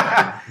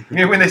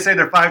 When they say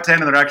they're 5'10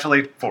 and they're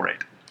actually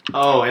 4'8.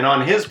 Oh, and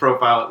on his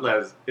profile,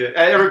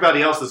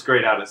 everybody else is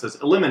grayed out. It says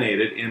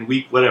eliminated in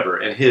week whatever,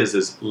 and his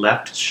is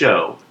left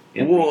show.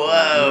 In week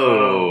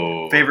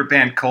Whoa. Favorite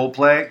band,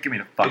 Coldplay? Get me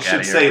the fuck It out should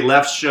of here. say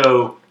left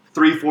show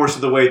 3/4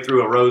 of the way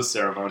through a rose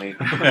ceremony.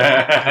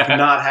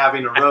 Not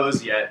having a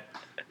rose yet.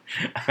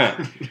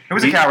 It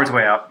was a coward's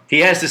way out. He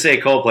has to say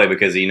Coldplay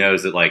because he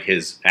knows that like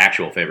his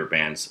actual favorite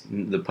bands,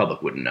 the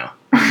public wouldn't know.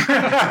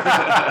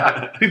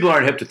 People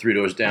aren't hip to Three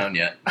Doors Down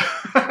yet.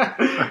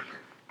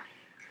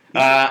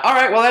 All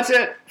right, well that's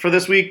it for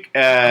this week.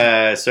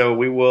 So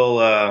we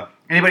will.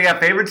 Anybody got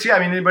favorites? Yeah, I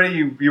mean, anybody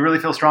you really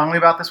feel strongly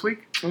about this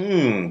week?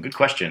 Good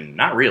question.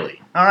 Not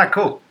really. All right,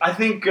 cool. I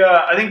think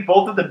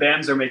both of the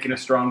bands are making a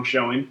strong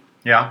showing.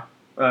 Yeah.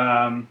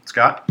 Um,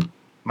 Scott?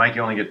 Mike,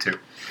 you only get 2.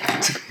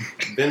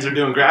 Ben's are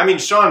doing great. I mean,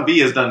 Sean B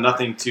has done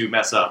nothing to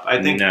mess up.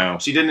 I think No.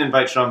 she didn't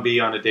invite Sean B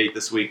on a date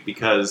this week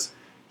because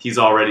he's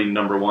already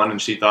number one,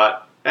 and she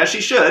thought, as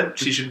she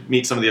should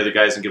meet some of the other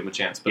guys and give them a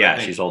chance. But I Yeah,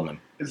 think she's holding him.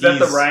 is that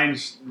the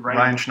He's-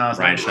 Ryan Schnozling.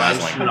 Ryan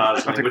Schnozling.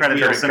 Schnozling, With the which credit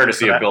we to are- Simmons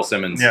Courtesy for of that. Bill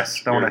Simmons.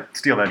 Yes, don't want to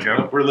steal that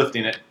joke. We're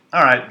lifting it.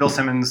 All right, Bill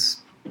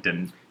Simmons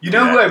didn't. You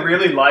know who I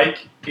really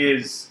like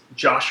is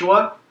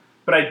Joshua,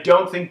 but I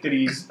don't think that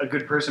he's a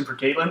good person for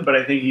Caitlyn, but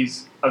I think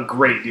he's a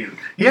great dude.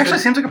 He actually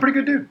seems like a pretty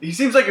good dude. He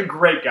seems like a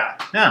great guy.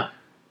 Yeah.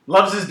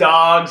 Loves his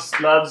dogs,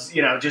 loves,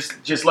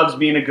 just loves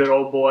being a good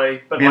old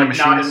boy, but Being a like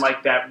not in machinist.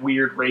 like that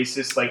weird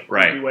racist like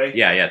Right. creepy way.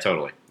 Yeah,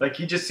 totally. Like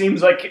he just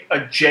seems like a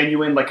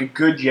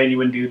good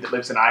genuine dude that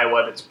lives in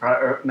Iowa. That's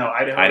Idaho.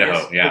 I Idaho,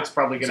 guess. yeah. That's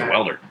probably He's gonna a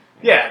welder.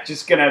 Yeah,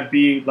 just gonna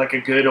be like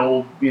a good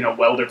old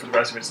welder for the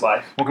rest of his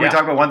life. Well, can Yeah. we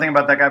talk about one thing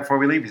about that guy before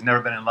we leave? He's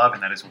never been in love,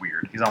 and that is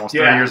weird. He's almost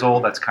 30 Yeah. years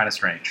old. That's kind of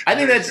strange. I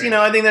think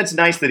that's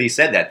nice that he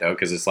said that though,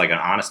 because it's like an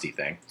honesty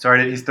thing.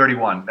 Sorry, he's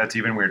 31. That's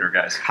even weirder,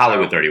 guys.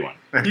 Hollywood 31.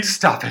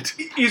 Stop it.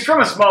 He's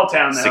from a small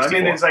town, though. 64.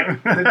 I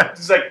mean,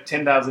 there's like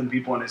 10,000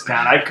 people in his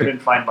town. I couldn't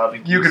find love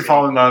in You could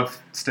fall in love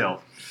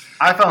still.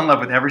 I fell in love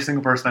with every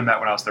single person I met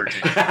when I was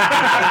 13.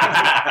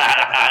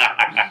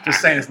 Just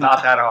saying it's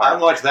not that I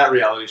hard. watched that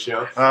reality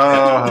show.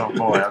 Oh,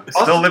 boy. I'm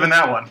still living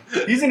that one.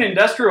 He's an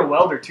industrial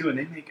welder, too, and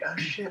they make a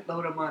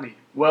shitload of money.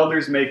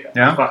 Welders make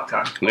Yeah? a fuck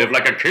ton. Live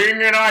like a king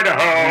in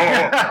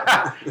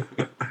Idaho.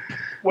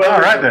 Welders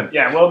All right, are- then.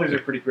 Yeah, welders are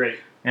pretty great.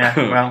 Yeah,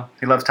 well,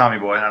 he loves Tommy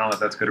Boy. I don't know if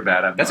that's good or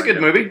bad. I have That's a no good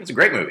idea. movie. It's a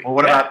great movie. Well,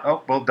 what Yeah.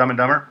 about, Dumb and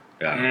Dumber?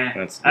 Yeah, Eh,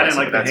 that's, I didn't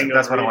like That's, Hangover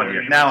that's what I want to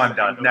hear. either. Now I'm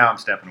done. Hangover. Now I'm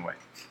stepping away.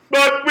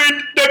 But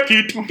with the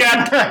Kit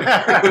Kat.